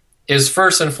have, is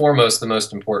first and foremost the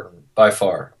most important by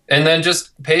far. And then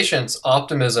just patience,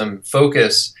 optimism,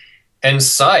 focus, and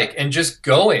psych, and just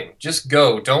going. Just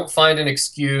go. Don't find an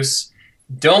excuse.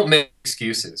 Don't make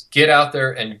excuses. Get out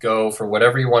there and go for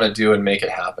whatever you want to do and make it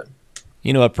happen.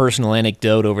 A personal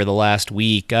anecdote over the last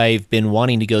week, I've been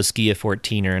wanting to go ski a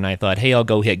 14er, and I thought, hey, I'll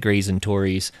go hit Grays and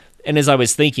Torreys. And as I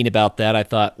was thinking about that, I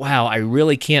thought, wow, I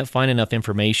really can't find enough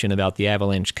information about the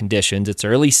avalanche conditions. It's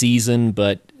early season,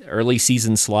 but early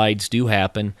season slides do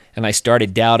happen. And I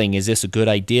started doubting, is this a good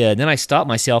idea? And then I stopped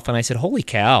myself and I said, holy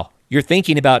cow, you're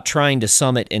thinking about trying to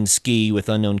summit and ski with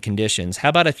unknown conditions. How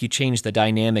about if you change the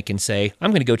dynamic and say,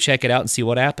 I'm going to go check it out and see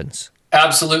what happens?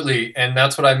 Absolutely. And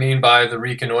that's what I mean by the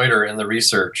reconnoiter and the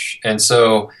research. And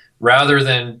so rather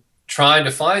than trying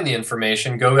to find the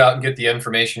information, go out and get the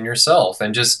information yourself.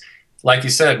 And just, like you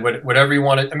said, whatever you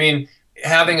want to, I mean,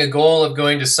 having a goal of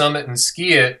going to summit and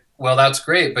ski it, well, that's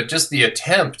great. But just the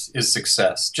attempt is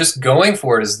success. Just going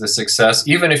for it is the success.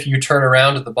 Even if you turn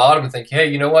around at the bottom and think, hey,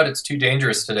 you know what? It's too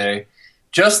dangerous today.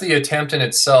 Just the attempt in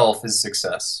itself is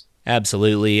success.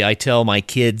 Absolutely. I tell my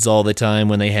kids all the time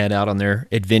when they head out on their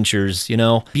adventures,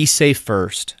 be safe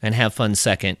first and have fun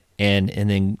second, and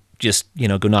then just,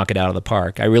 go knock it out of the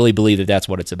park. I really believe that that's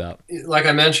what it's about. Like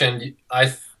I mentioned,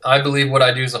 I believe what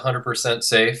I do is 100%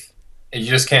 safe. You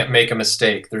just can't make a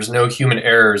mistake. There's no human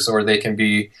errors, or they can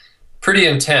be pretty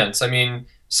intense. I mean,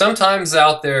 sometimes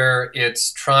out there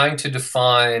it's trying to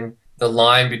define the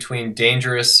line between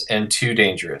dangerous and too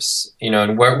dangerous,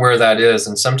 and where that is.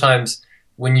 And sometimes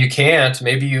when you can't,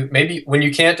 maybe when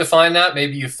you can't define that,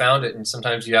 maybe you found it, and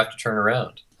sometimes you have to turn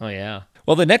around. Oh, yeah.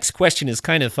 Well, the next question is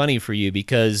kind of funny for you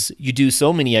because you do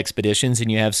so many expeditions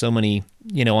and you have so many,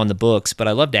 on the books, but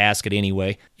I love to ask it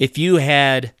anyway. If you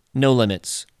had no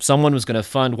limits, someone was going to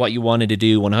fund what you wanted to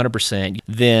do 100%,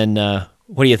 then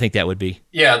what do you think that would be?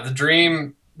 Yeah, the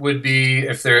dream would be,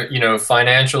 if there,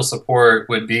 financial support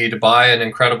would be to buy an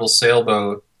incredible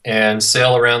sailboat and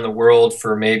sail around the world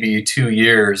for maybe 2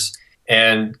 years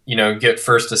and, get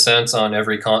first ascents on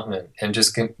every continent and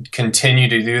just continue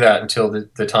to do that until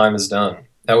the time is done.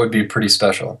 That would be pretty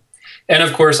special. And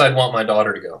of course, I'd want my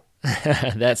daughter to go.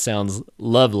 That sounds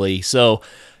lovely. So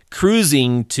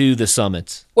cruising to the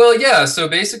summits. Well, yeah. So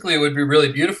basically it would be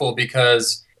really beautiful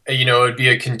because it'd be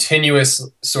a continuous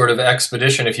sort of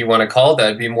expedition, if you want to call it that.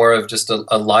 It'd be more of just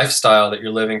a lifestyle that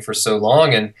you're living for so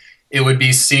long, and it would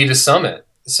be sea to summit.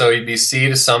 So you'd be sea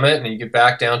to summit, and you get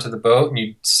back down to the boat, and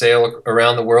you sail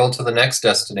around the world to the next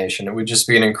destination. It would just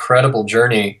be an incredible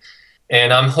journey.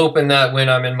 And I'm hoping that when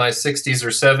I'm in my 60s or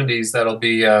 70s, that'll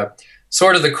be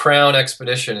sort of the crown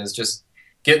expedition, is just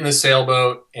getting the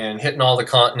sailboat and hitting all the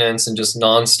continents and just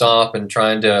nonstop and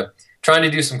trying to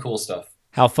do some cool stuff.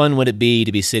 How fun would it be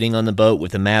to be sitting on the boat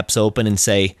with the maps open and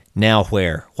say, now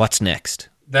where? What's next?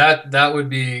 That would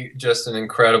be just an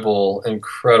incredible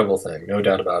thing, no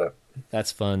doubt about it.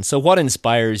 That's fun. So what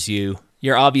inspires you?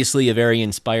 You're obviously a very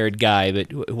inspired guy,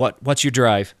 but what's your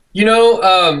drive?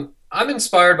 I'm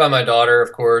inspired by my daughter,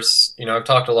 of course. I've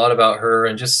talked a lot about her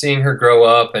and just seeing her grow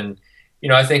up. And,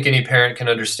 I think any parent can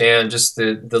understand just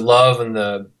the love and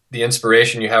the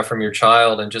inspiration you have from your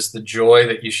child, and just the joy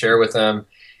that you share with them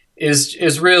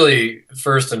is really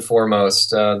first and foremost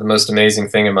the most amazing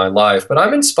thing in my life. But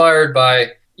I'm inspired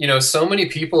by, so many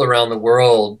people around the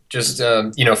world, just,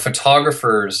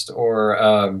 photographers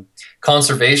or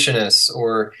conservationists,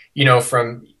 or,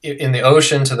 from in the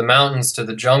ocean to the mountains to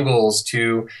the jungles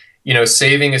to,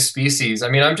 saving a species. I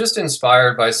mean, I'm just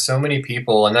inspired by so many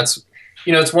people. And that's,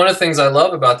 it's one of the things I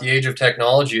love about the age of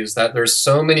technology, is that there's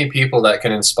so many people that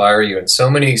can inspire you, and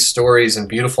so many stories and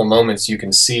beautiful moments you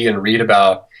can see and read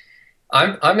about.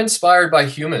 I'm inspired by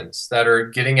humans that are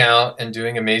getting out and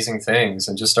doing amazing things,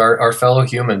 and just our fellow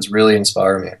humans really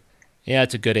inspire me. Yeah,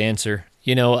 it's a good answer.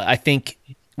 I think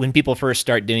when people first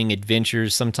start doing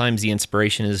adventures, sometimes the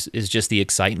inspiration is just the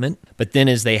excitement. But then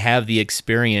as they have the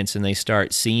experience and they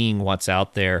start seeing what's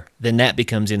out there, then that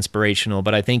becomes inspirational.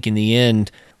 But I think in the end,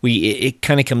 it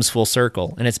kind of comes full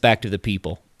circle, and it's back to the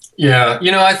people. Yeah,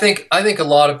 I think a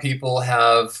lot of people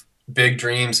have big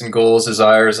dreams and goals,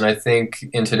 desires, and I think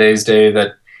in today's day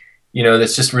that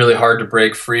that's just really hard to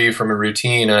break free from a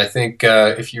routine. And I think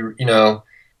if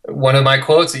one of my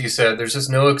quotes that you said, there's just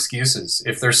no excuses.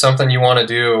 If there's something you want to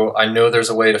do, I know there's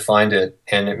a way to find it,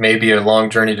 and it may be a long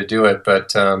journey to do it,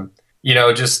 but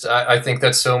I think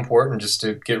that's so important, just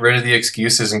to get rid of the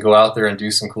excuses and go out there and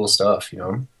do some cool stuff.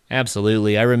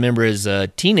 Absolutely. I remember as a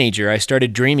teenager, I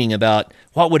started dreaming about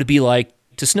what would it be like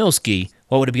to snow ski.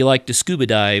 What would it be like to scuba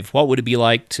dive? What would it be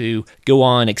like to go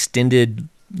on extended,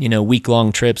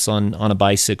 week-long trips on a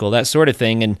bicycle, that sort of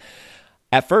thing. And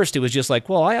at first it was just like,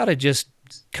 well, I ought to just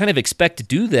kind of expect to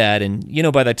do that. And,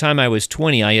 by the time I was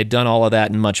 20, I had done all of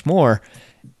that and much more.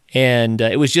 And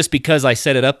it was just because I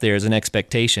set it up there as an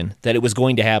expectation that it was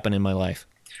going to happen in my life.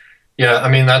 Yeah, I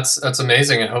mean, that's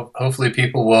amazing. And hopefully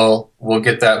people will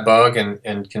get that bug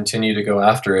and continue to go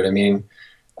after it. I mean,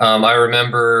 I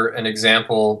remember an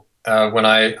example when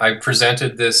I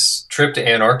presented this trip to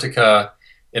Antarctica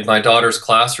in my daughter's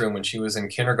classroom when she was in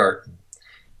kindergarten.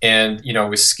 And, I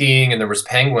was skiing and there was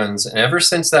penguins. And ever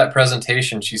since that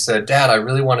presentation, she said, "Dad, I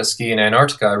really want to ski in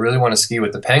Antarctica. I really want to ski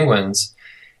with the penguins."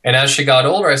 And as she got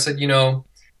older, I said,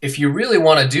 if you really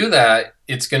want to do that,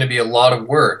 it's going to be a lot of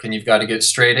work, and you've got to get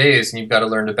straight A's, and you've got to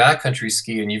learn to backcountry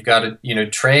ski, and you've got to,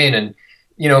 train. And,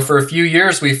 for a few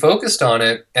years we focused on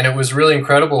it, and it was really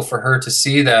incredible for her to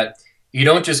see that you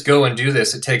don't just go and do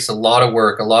this. It takes a lot of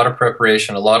work, a lot of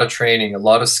preparation, a lot of training, a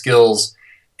lot of skills.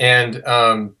 And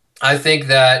I think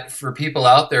that for people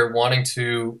out there wanting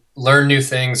to learn new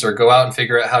things or go out and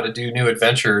figure out how to do new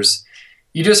adventures,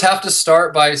 you just have to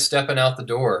start by stepping out the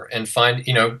door and find,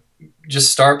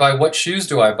 just start by, what shoes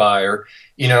do I buy? Or,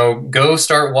 go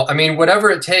start, whatever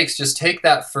it takes, just take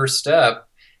that first step.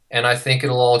 And I think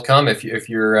it'll all come if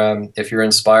you're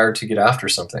inspired to get after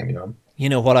something,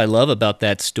 What I love about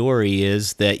that story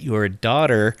is that your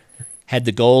daughter had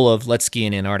the goal of, let's ski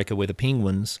in Antarctica with the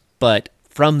penguins, but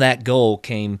from that goal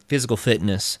came physical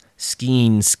fitness,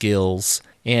 skiing skills,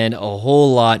 and a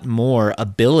whole lot more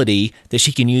ability that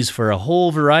she can use for a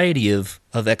whole variety of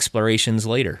explorations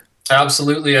later.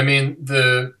 Absolutely. I mean,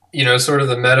 sort of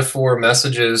the metaphor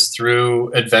messages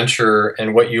through adventure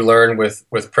and what you learn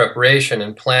with preparation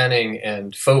and planning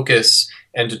and focus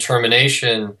and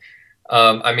determination.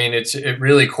 It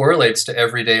really correlates to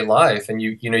everyday life, and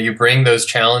you bring those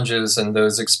challenges and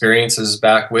those experiences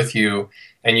back with you,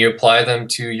 and you apply them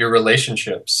to your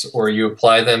relationships, or you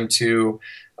apply them to,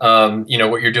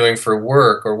 what you're doing for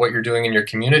work or what you're doing in your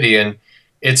community. And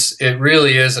it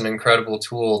really is an incredible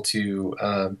tool to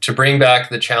bring back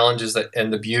the challenges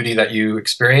and the beauty that you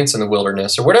experience in the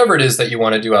wilderness, or whatever it is that you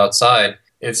want to do outside.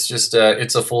 It's just,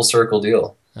 it's a full circle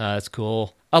deal. That's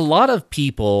cool. A lot of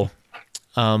people,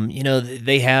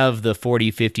 they have the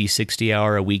 40, 50,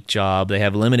 60-hour-a-week job. They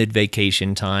have limited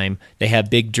vacation time. They have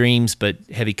big dreams but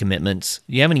heavy commitments.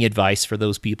 Do you have any advice for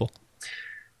those people?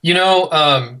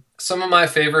 Some of my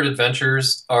favorite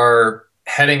adventures are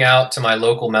heading out to my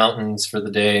local mountains for the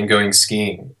day and going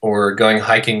skiing or going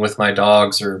hiking with my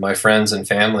dogs or my friends and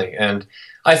family. And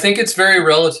I think it's very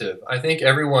relative. I think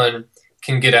everyone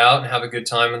can get out and have a good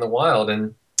time in the wild.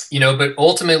 And, but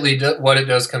ultimately, what it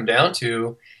does come down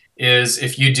to is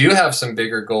if you do have some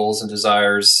bigger goals and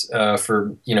desires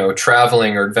for,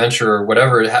 traveling or adventure or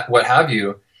whatever, what have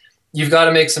you, you've got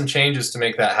to make some changes to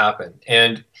make that happen.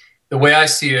 And the way I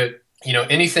see it,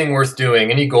 anything worth doing,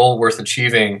 any goal worth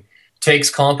achieving takes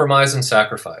compromise and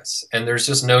sacrifice. And there's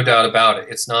just no doubt about it.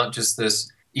 It's not just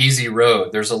this easy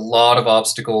road. There's a lot of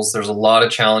obstacles. There's a lot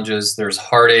of challenges. There's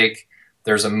heartache.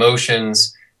 There's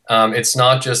emotions. It's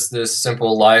not just this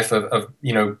simple life of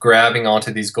grabbing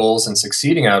onto these goals and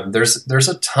succeeding at them. There's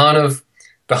a ton of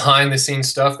behind the scenes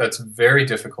stuff that's very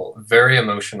difficult, very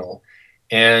emotional.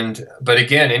 But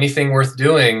again, anything worth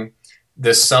doing,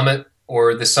 the summit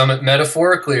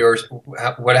metaphorically or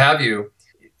what have you,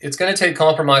 it's going to take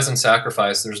compromise and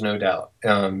sacrifice. There's no doubt.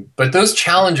 But those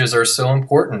challenges are so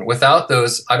important. Without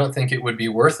those, I don't think it would be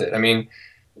worth it. I mean,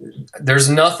 there's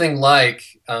nothing like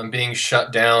being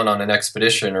shut down on an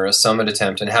expedition or a summit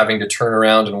attempt and having to turn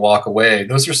around and walk away.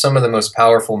 Those are some of the most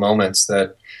powerful moments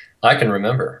that I can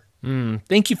remember.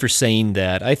 Thank you for saying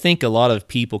that. I think a lot of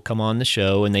people come on the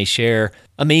show and they share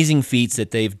amazing feats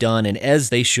that they've done, and as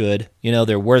they should,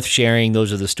 they're worth sharing.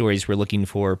 Those are the stories we're looking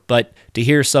for. But to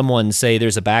hear someone say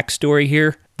there's a backstory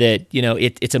here that,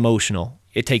 it's emotional,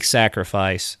 it takes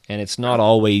sacrifice, and it's not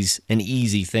always an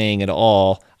easy thing at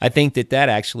all. I think that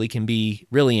actually can be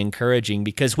really encouraging,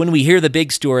 because when we hear the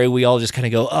big story, we all just kind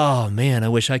of go, oh man, I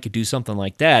wish I could do something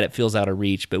like that. It feels out of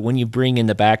reach. But when you bring in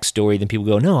the backstory, then people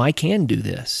go, no, I can do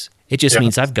this. It just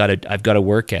means I've got to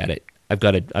work at it. I've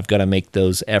got to make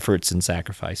those efforts and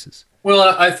sacrifices.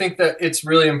 Well, I think that it's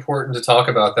really important to talk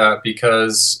about that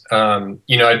because,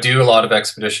 I do a lot of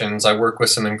expeditions. I work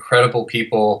with some incredible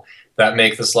people that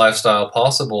make this lifestyle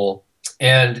possible.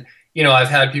 And, I've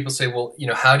had people say, well,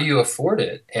 how do you afford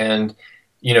it? And,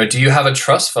 do you have a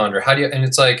trust fund or how do you, and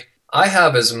it's like, I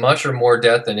have as much or more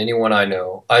debt than anyone I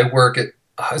know. I work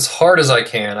as hard as I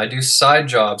can. I do side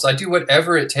jobs. I do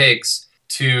whatever it takes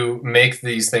to make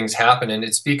these things happen. And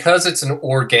it's because it's an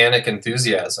organic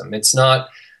enthusiasm. It's not,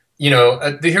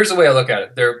 here's the way I look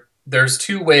at it. There's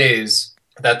two ways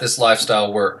that this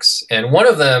lifestyle works. And one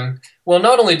of them, well,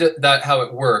 not only that how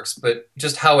it works, but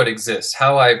just how it exists,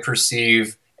 how I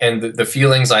perceive and the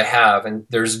feelings I have. And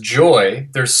there's joy.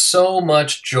 There's so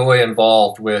much joy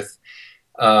involved with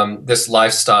this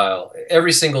lifestyle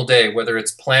every single day, whether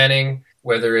it's planning,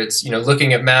 whether it's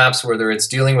looking at maps, whether it's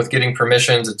dealing with getting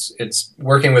permissions, it's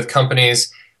working with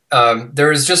companies.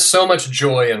 There is just so much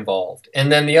joy involved.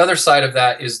 And then the other side of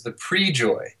that is the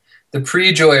pre-joy. The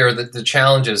pre-joy are the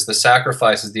challenges, the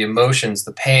sacrifices, the emotions,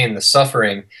 the pain, the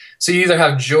suffering. So you either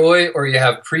have joy or you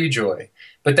have pre-joy.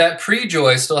 But that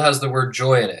pre-joy still has the word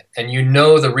joy in it, and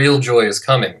the real joy is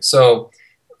coming. So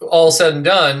all said and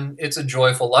done, it's a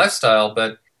joyful lifestyle,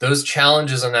 but those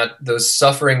challenges and those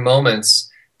suffering moments,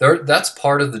 that's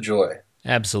part of the joy.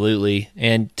 Absolutely.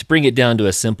 And to bring it down to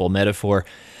a simple metaphor,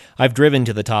 I've driven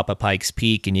to the top of Pikes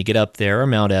Peak, and you get up there, or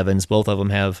Mount Evans, both of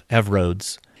them have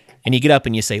roads. And you get up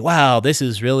and you say, wow, this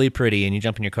is really pretty, and you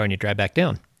jump in your car and you drive back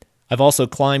down. I've also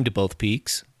climbed both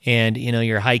peaks, and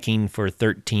you're hiking for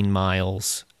 13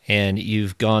 miles, and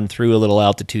you've gone through a little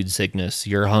altitude sickness.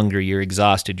 You're hungry, you're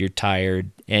exhausted, you're tired,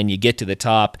 and you get to the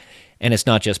top, and it's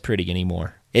not just pretty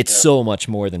anymore. It's so much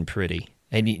more than pretty.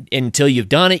 And until you've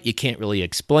done it, you can't really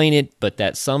explain it. But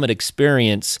that summit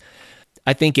experience,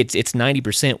 I think it's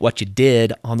 90% what you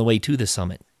did on the way to the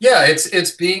summit. Yeah,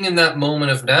 it's being in that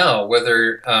moment of now,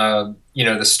 whether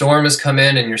the storm has come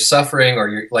in and you're suffering, or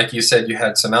you're, like you said, you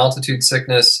had some altitude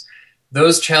sickness.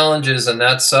 Those challenges and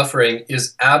that suffering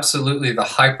is absolutely the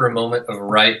hyper moment of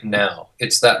right now.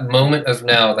 It's that moment of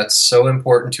now that's so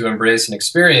important to embrace and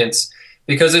experience,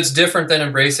 because it's different than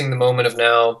embracing the moment of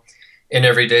now in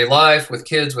everyday life, with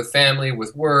kids, with family,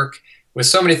 with work, with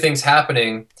so many things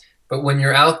happening. But when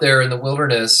you're out there in the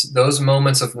wilderness, those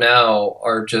moments of now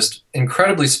are just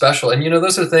incredibly special. And,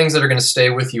 those are things that are going to stay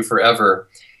with you forever.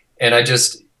 And I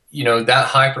just, that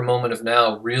hyper moment of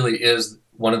now really is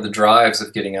one of the drives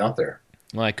of getting out there.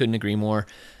 Well, I couldn't agree more.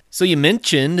 So you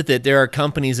mentioned that there are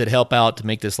companies that help out to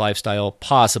make this lifestyle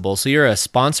possible. So you're a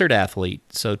sponsored athlete.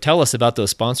 So tell us about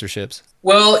those sponsorships.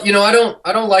 Well, I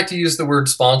don't like to use the word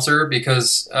sponsor,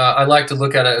 because I like to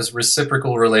look at it as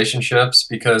reciprocal relationships,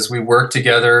 because we work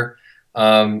together.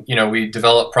 We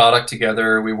develop product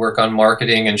together. We work on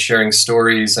marketing and sharing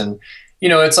stories, and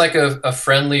it's like a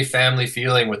friendly family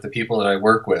feeling with the people that I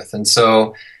work with. And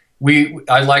so,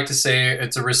 I like to say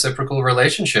it's a reciprocal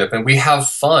relationship, and we have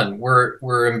fun.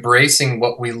 We're embracing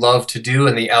what we love to do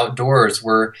in the outdoors.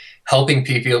 We're helping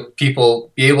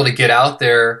people be able to get out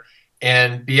there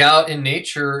and be out in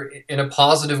nature in a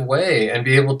positive way and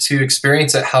be able to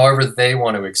experience it however they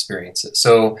want to experience it.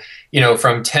 So,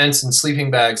 from tents and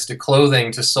sleeping bags to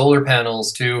clothing to solar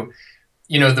panels to,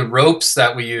 the ropes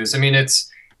that we use. I mean,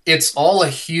 it's all a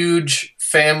huge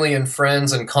family and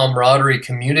friends and camaraderie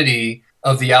community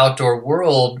of the outdoor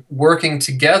world working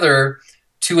together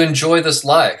to enjoy this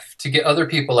life, to get other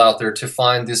people out there to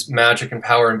find this magic and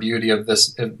power and beauty of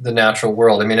the natural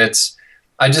world. I mean,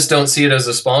 I just don't see it as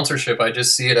a sponsorship. I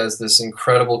just see it as this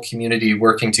incredible community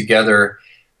working together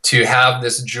to have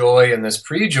this joy and this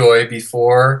pre-joy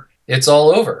before it's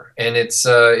all over. And it's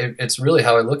really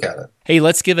how I look at it. Hey,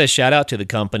 let's give a shout out to the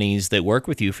companies that work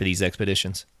with you for these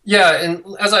expeditions. Yeah, and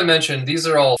as I mentioned, these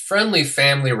are all friendly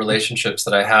family relationships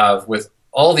that I have with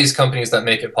all these companies that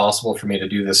make it possible for me to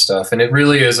do this stuff. And it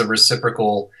really is a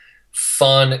reciprocal,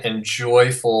 fun and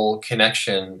joyful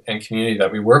connection and community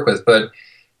that we work with. But,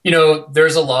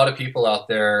 there's a lot of people out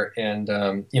there. And,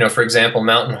 for example,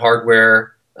 Mountain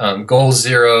Hardwear, Goal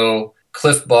Zero,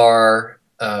 Cliff Bar,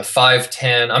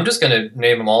 510. I'm just going to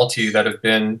name them all to you that have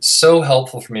been so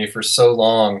helpful for me for so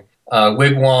long.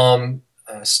 Wigwam,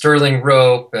 Sterling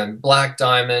Rope, and Black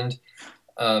Diamond,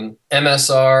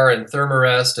 MSR and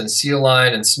Thermarest and Seal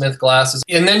Line and Smith Glasses.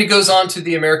 And then it goes on to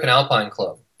the American Alpine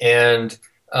Club and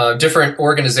different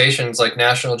organizations like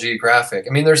National Geographic.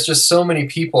 I mean, there's just so many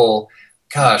people,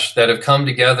 that have come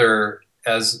together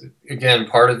as, again,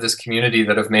 part of this community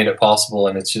that have made it possible.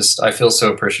 And it's just, I feel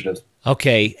so appreciative.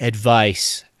 Okay,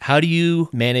 advice. How do you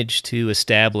manage to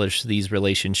establish these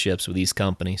relationships with these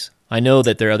companies? I know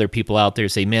that there are other people out there who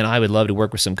say, man, I would love to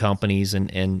work with some companies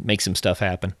and make some stuff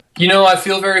happen. I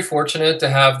feel very fortunate to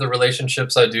have the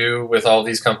relationships I do with all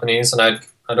these companies. And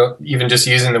I don't even just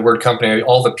using the word company,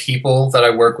 all the people that I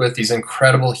work with, these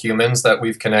incredible humans that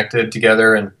we've connected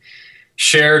together and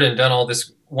shared and done all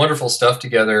this wonderful stuff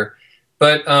together.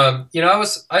 But,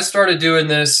 I started doing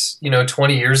this,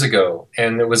 20 years ago,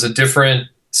 and it was a different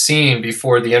scene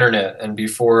before the internet and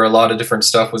before a lot of different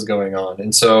stuff was going on.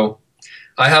 And so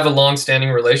I have a long-standing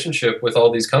relationship with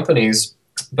all these companies,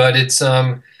 but it's,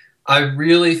 I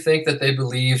really think that they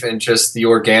believe in just the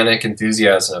organic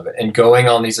enthusiasm of it and going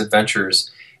on these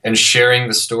adventures and sharing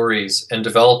the stories and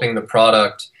developing the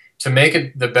product to make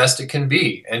it the best it can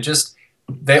be. And just,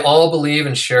 they all believe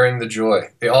in sharing the joy.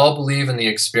 They all believe in the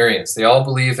experience. They all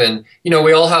believe in,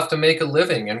 we all have to make a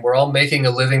living, and we're all making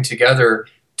a living together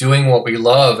doing what we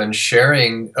love and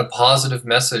sharing a positive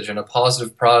message and a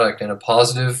positive product and a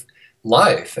positive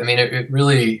life. I mean, it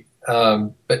really,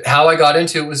 but how I got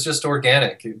into it was just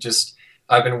organic.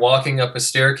 I've been walking up a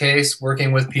staircase,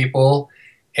 working with people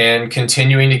and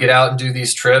continuing to get out and do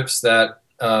these trips that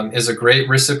is a great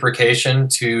reciprocation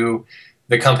to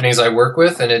the companies I work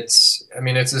with. And that's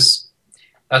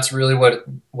really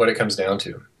what it comes down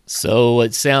to. So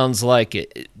it sounds like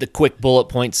the quick bullet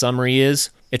point summary is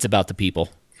it's about the people.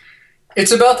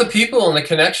 It's about the people and the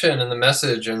connection and the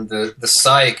message and the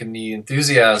psych and the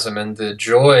enthusiasm and the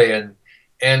joy.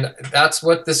 And that's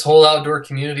what this whole outdoor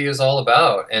community is all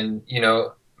about. And,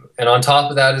 and on top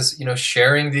of that is,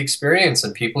 sharing the experience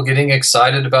and people getting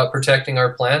excited about protecting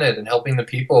our planet and helping the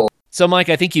people. So, Mike,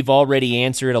 I think you've already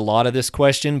answered a lot of this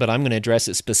question, but I'm going to address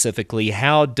it specifically.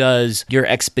 How does your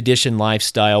expedition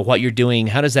lifestyle, what you're doing,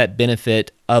 how does that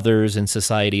benefit others and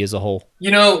society as a whole?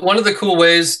 One of the cool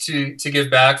ways to give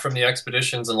back from the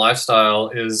expeditions and lifestyle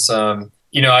is,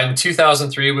 in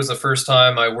 2003 was the first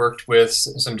time I worked with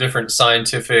some different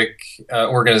scientific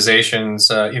organizations,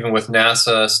 even with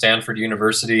NASA, Stanford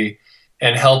University,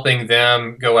 and helping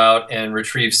them go out and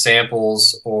retrieve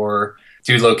samples or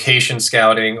do location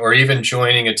scouting, or even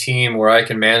joining a team where I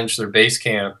can manage their base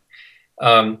camp,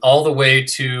 all the way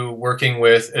to working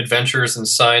with adventurers and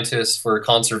scientists for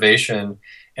conservation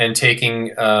and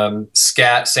taking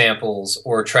scat samples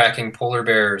or tracking polar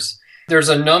bears. There's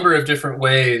a number of different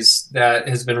ways that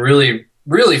has been really,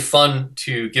 really fun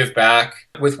to give back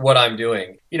with what I'm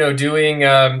doing.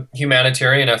 Doing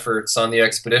humanitarian efforts on the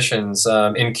expeditions.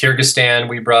 In Kyrgyzstan,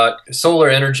 we brought solar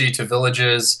energy to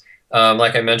villages.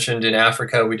 Like I mentioned, in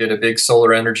Africa, we did a big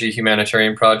solar energy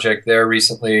humanitarian project there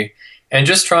recently, and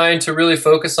just trying to really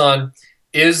focus on,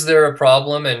 is there a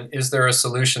problem and is there a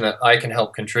solution that I can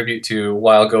help contribute to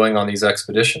while going on these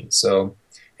expeditions? So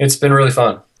it's been really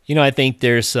fun. I think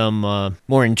there's some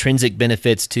more intrinsic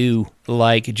benefits too,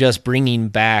 like just bringing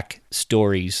back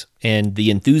stories and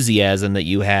the enthusiasm that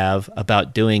you have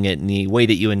about doing it and the way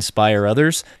that you inspire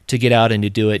others to get out and to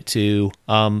do it too.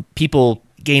 People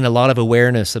gain a lot of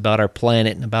awareness about our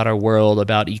planet and about our world,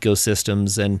 about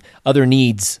ecosystems and other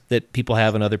needs that people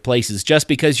have in other places, just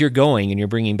because you're going and you're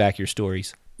bringing back your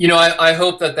stories. I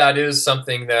hope that is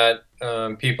something that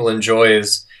people enjoy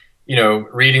is,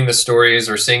 reading the stories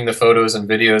or seeing the photos and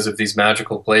videos of these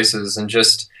magical places. And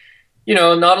just,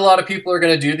 not a lot of people are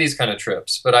going to do these kind of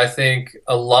trips, but I think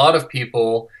a lot of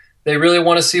people, they really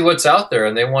want to see what's out there,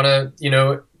 and they want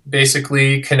to,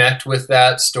 basically connect with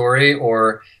that story,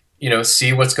 or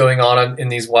see what's going on in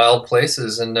these wild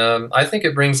places. And I think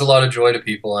it brings a lot of joy to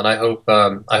people, and I hope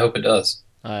it does.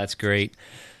 That's great.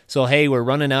 So, hey, we're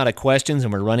running out of questions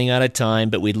and we're running out of time,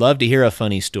 but we'd love to hear a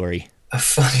funny story. A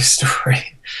funny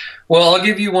story. Well, I'll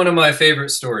give you one of my favorite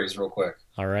stories real quick.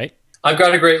 All right. I've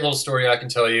got a great little story I can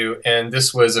tell you, and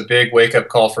this was a big wake-up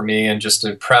call for me and just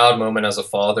a proud moment as a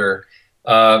father.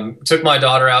 Took my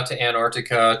daughter out to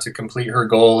Antarctica to complete her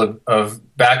goal of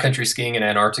backcountry skiing in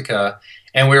Antarctica.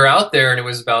 And we were out there, and it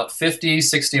was about 50,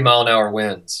 60 mile an hour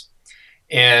winds.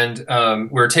 And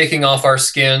we were taking off our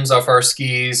skins, off our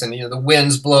skis, and the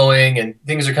wind's blowing, and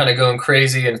things are kind of going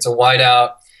crazy, and it's a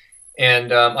whiteout.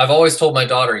 And I've always told my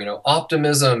daughter,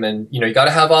 optimism, and you got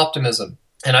to have optimism.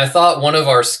 And I thought one of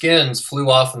our skins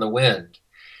flew off in the wind.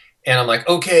 And I'm like,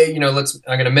 okay, I'm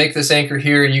going to make this anchor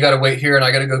here, and you got to wait here, and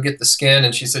I got to go get the skin.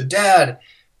 And she said, Dad,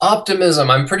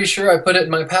 optimism. I'm pretty sure I put it in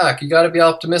my pack. You got to be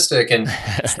optimistic. And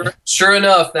sure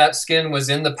enough, that skin was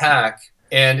in the pack.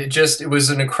 And it was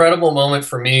an incredible moment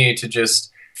for me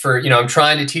I'm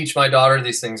trying to teach my daughter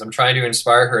these things. I'm trying to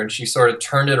inspire her. And she sort of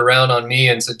turned it around on me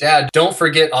and said, Dad, don't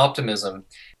forget optimism.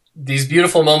 These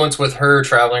beautiful moments with her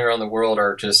traveling around the world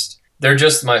they're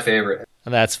just my favorite.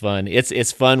 That's fun.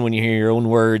 It's fun when you hear your own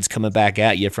words coming back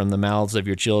at you from the mouths of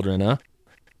your children, huh?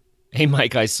 Hey,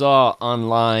 Mike, I saw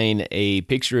online a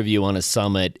picture of you on a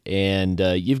summit, and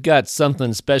you've got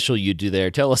something special you do there.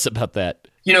 Tell us about that.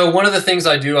 One of the things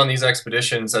I do on these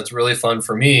expeditions that's really fun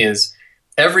for me is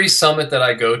every summit that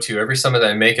I go to, every summit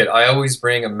that I make it, I always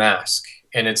bring a mask.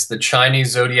 And it's the Chinese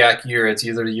zodiac year. It's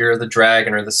either the year of the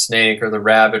dragon or the snake or the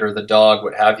rabbit or the dog,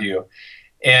 what have you.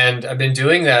 And I've been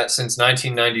doing that since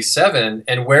 1997,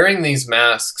 and wearing these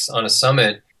masks on a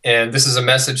summit. And this is a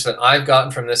message that I've gotten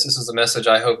from this. This is a message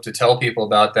I hope to tell people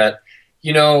about, that,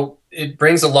 it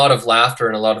brings a lot of laughter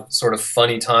and a lot of sort of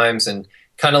funny times, and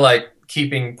kind of like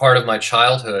keeping part of my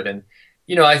childhood. And,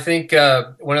 I think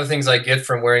one of the things I get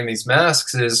from wearing these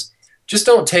masks is just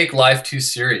don't take life too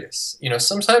serious.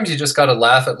 Sometimes you just got to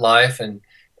laugh at life and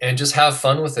just have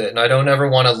fun with it. And I don't ever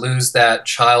want to lose that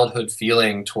childhood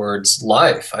feeling towards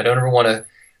life. I don't ever want to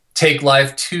take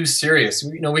life too serious.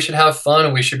 We should have fun,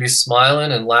 and we should be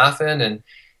smiling and laughing. And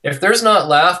if there's not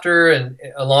laughter and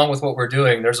along with what we're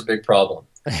doing, there's a big problem.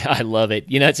 I love it.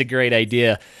 It's a great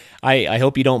idea. I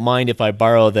hope you don't mind if I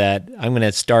borrow that. I'm going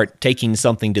to start taking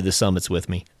something to the summits with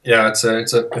me. Yeah, it's a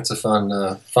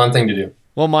fun thing to do.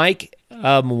 Well, Mike,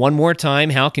 one more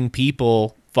time, how can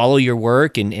people follow your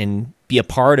work and be a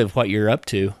part of what you're up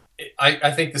to? I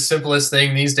think the simplest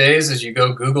thing these days is you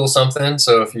go Google something.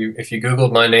 So if you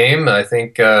Googled my name, I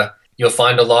think you'll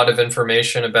find a lot of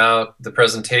information about the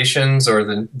presentations or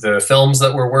the films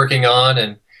that we're working on.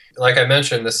 And like I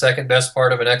mentioned, the second best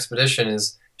part of an expedition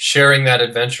is sharing that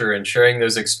adventure and sharing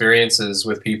those experiences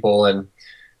with people. And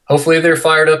hopefully they're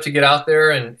fired up to get out there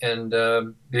and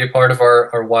be a part of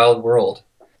our wild world.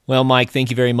 Well, Mike, thank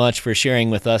you very much for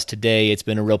sharing with us today. It's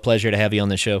been a real pleasure to have you on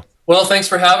the show. Well, thanks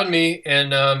for having me,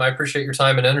 and I appreciate your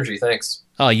time and energy. Thanks.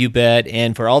 Oh, you bet.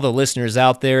 And for all the listeners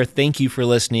out there, thank you for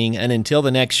listening. And until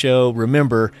the next show,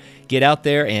 remember, get out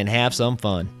there and have some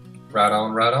fun. Right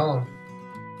on, right on.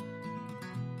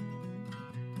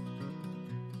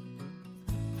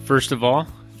 First of all,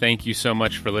 thank you so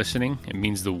much for listening. It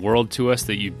means the world to us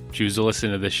that you choose to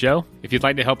listen to this show. If you'd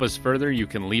like to help us further, you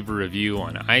can leave a review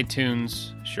on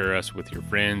iTunes, share us with your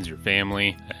friends, your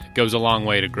family. It goes a long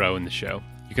way to grow in the show.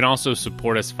 You can also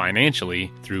support us financially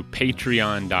through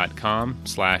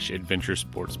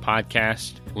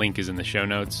patreon.com/adventuresportspodcast. Link is in the show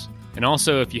notes. And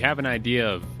also, if you have an idea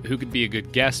of who could be a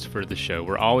good guest for the show,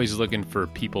 we're always looking for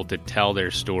people to tell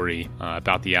their story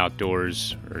about the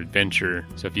outdoors or adventure.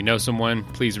 So if you know someone,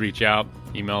 please reach out.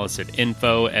 Email us at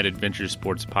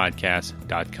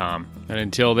info@adventuresportspodcast.com. And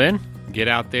until then, get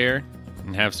out there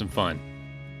and have some fun.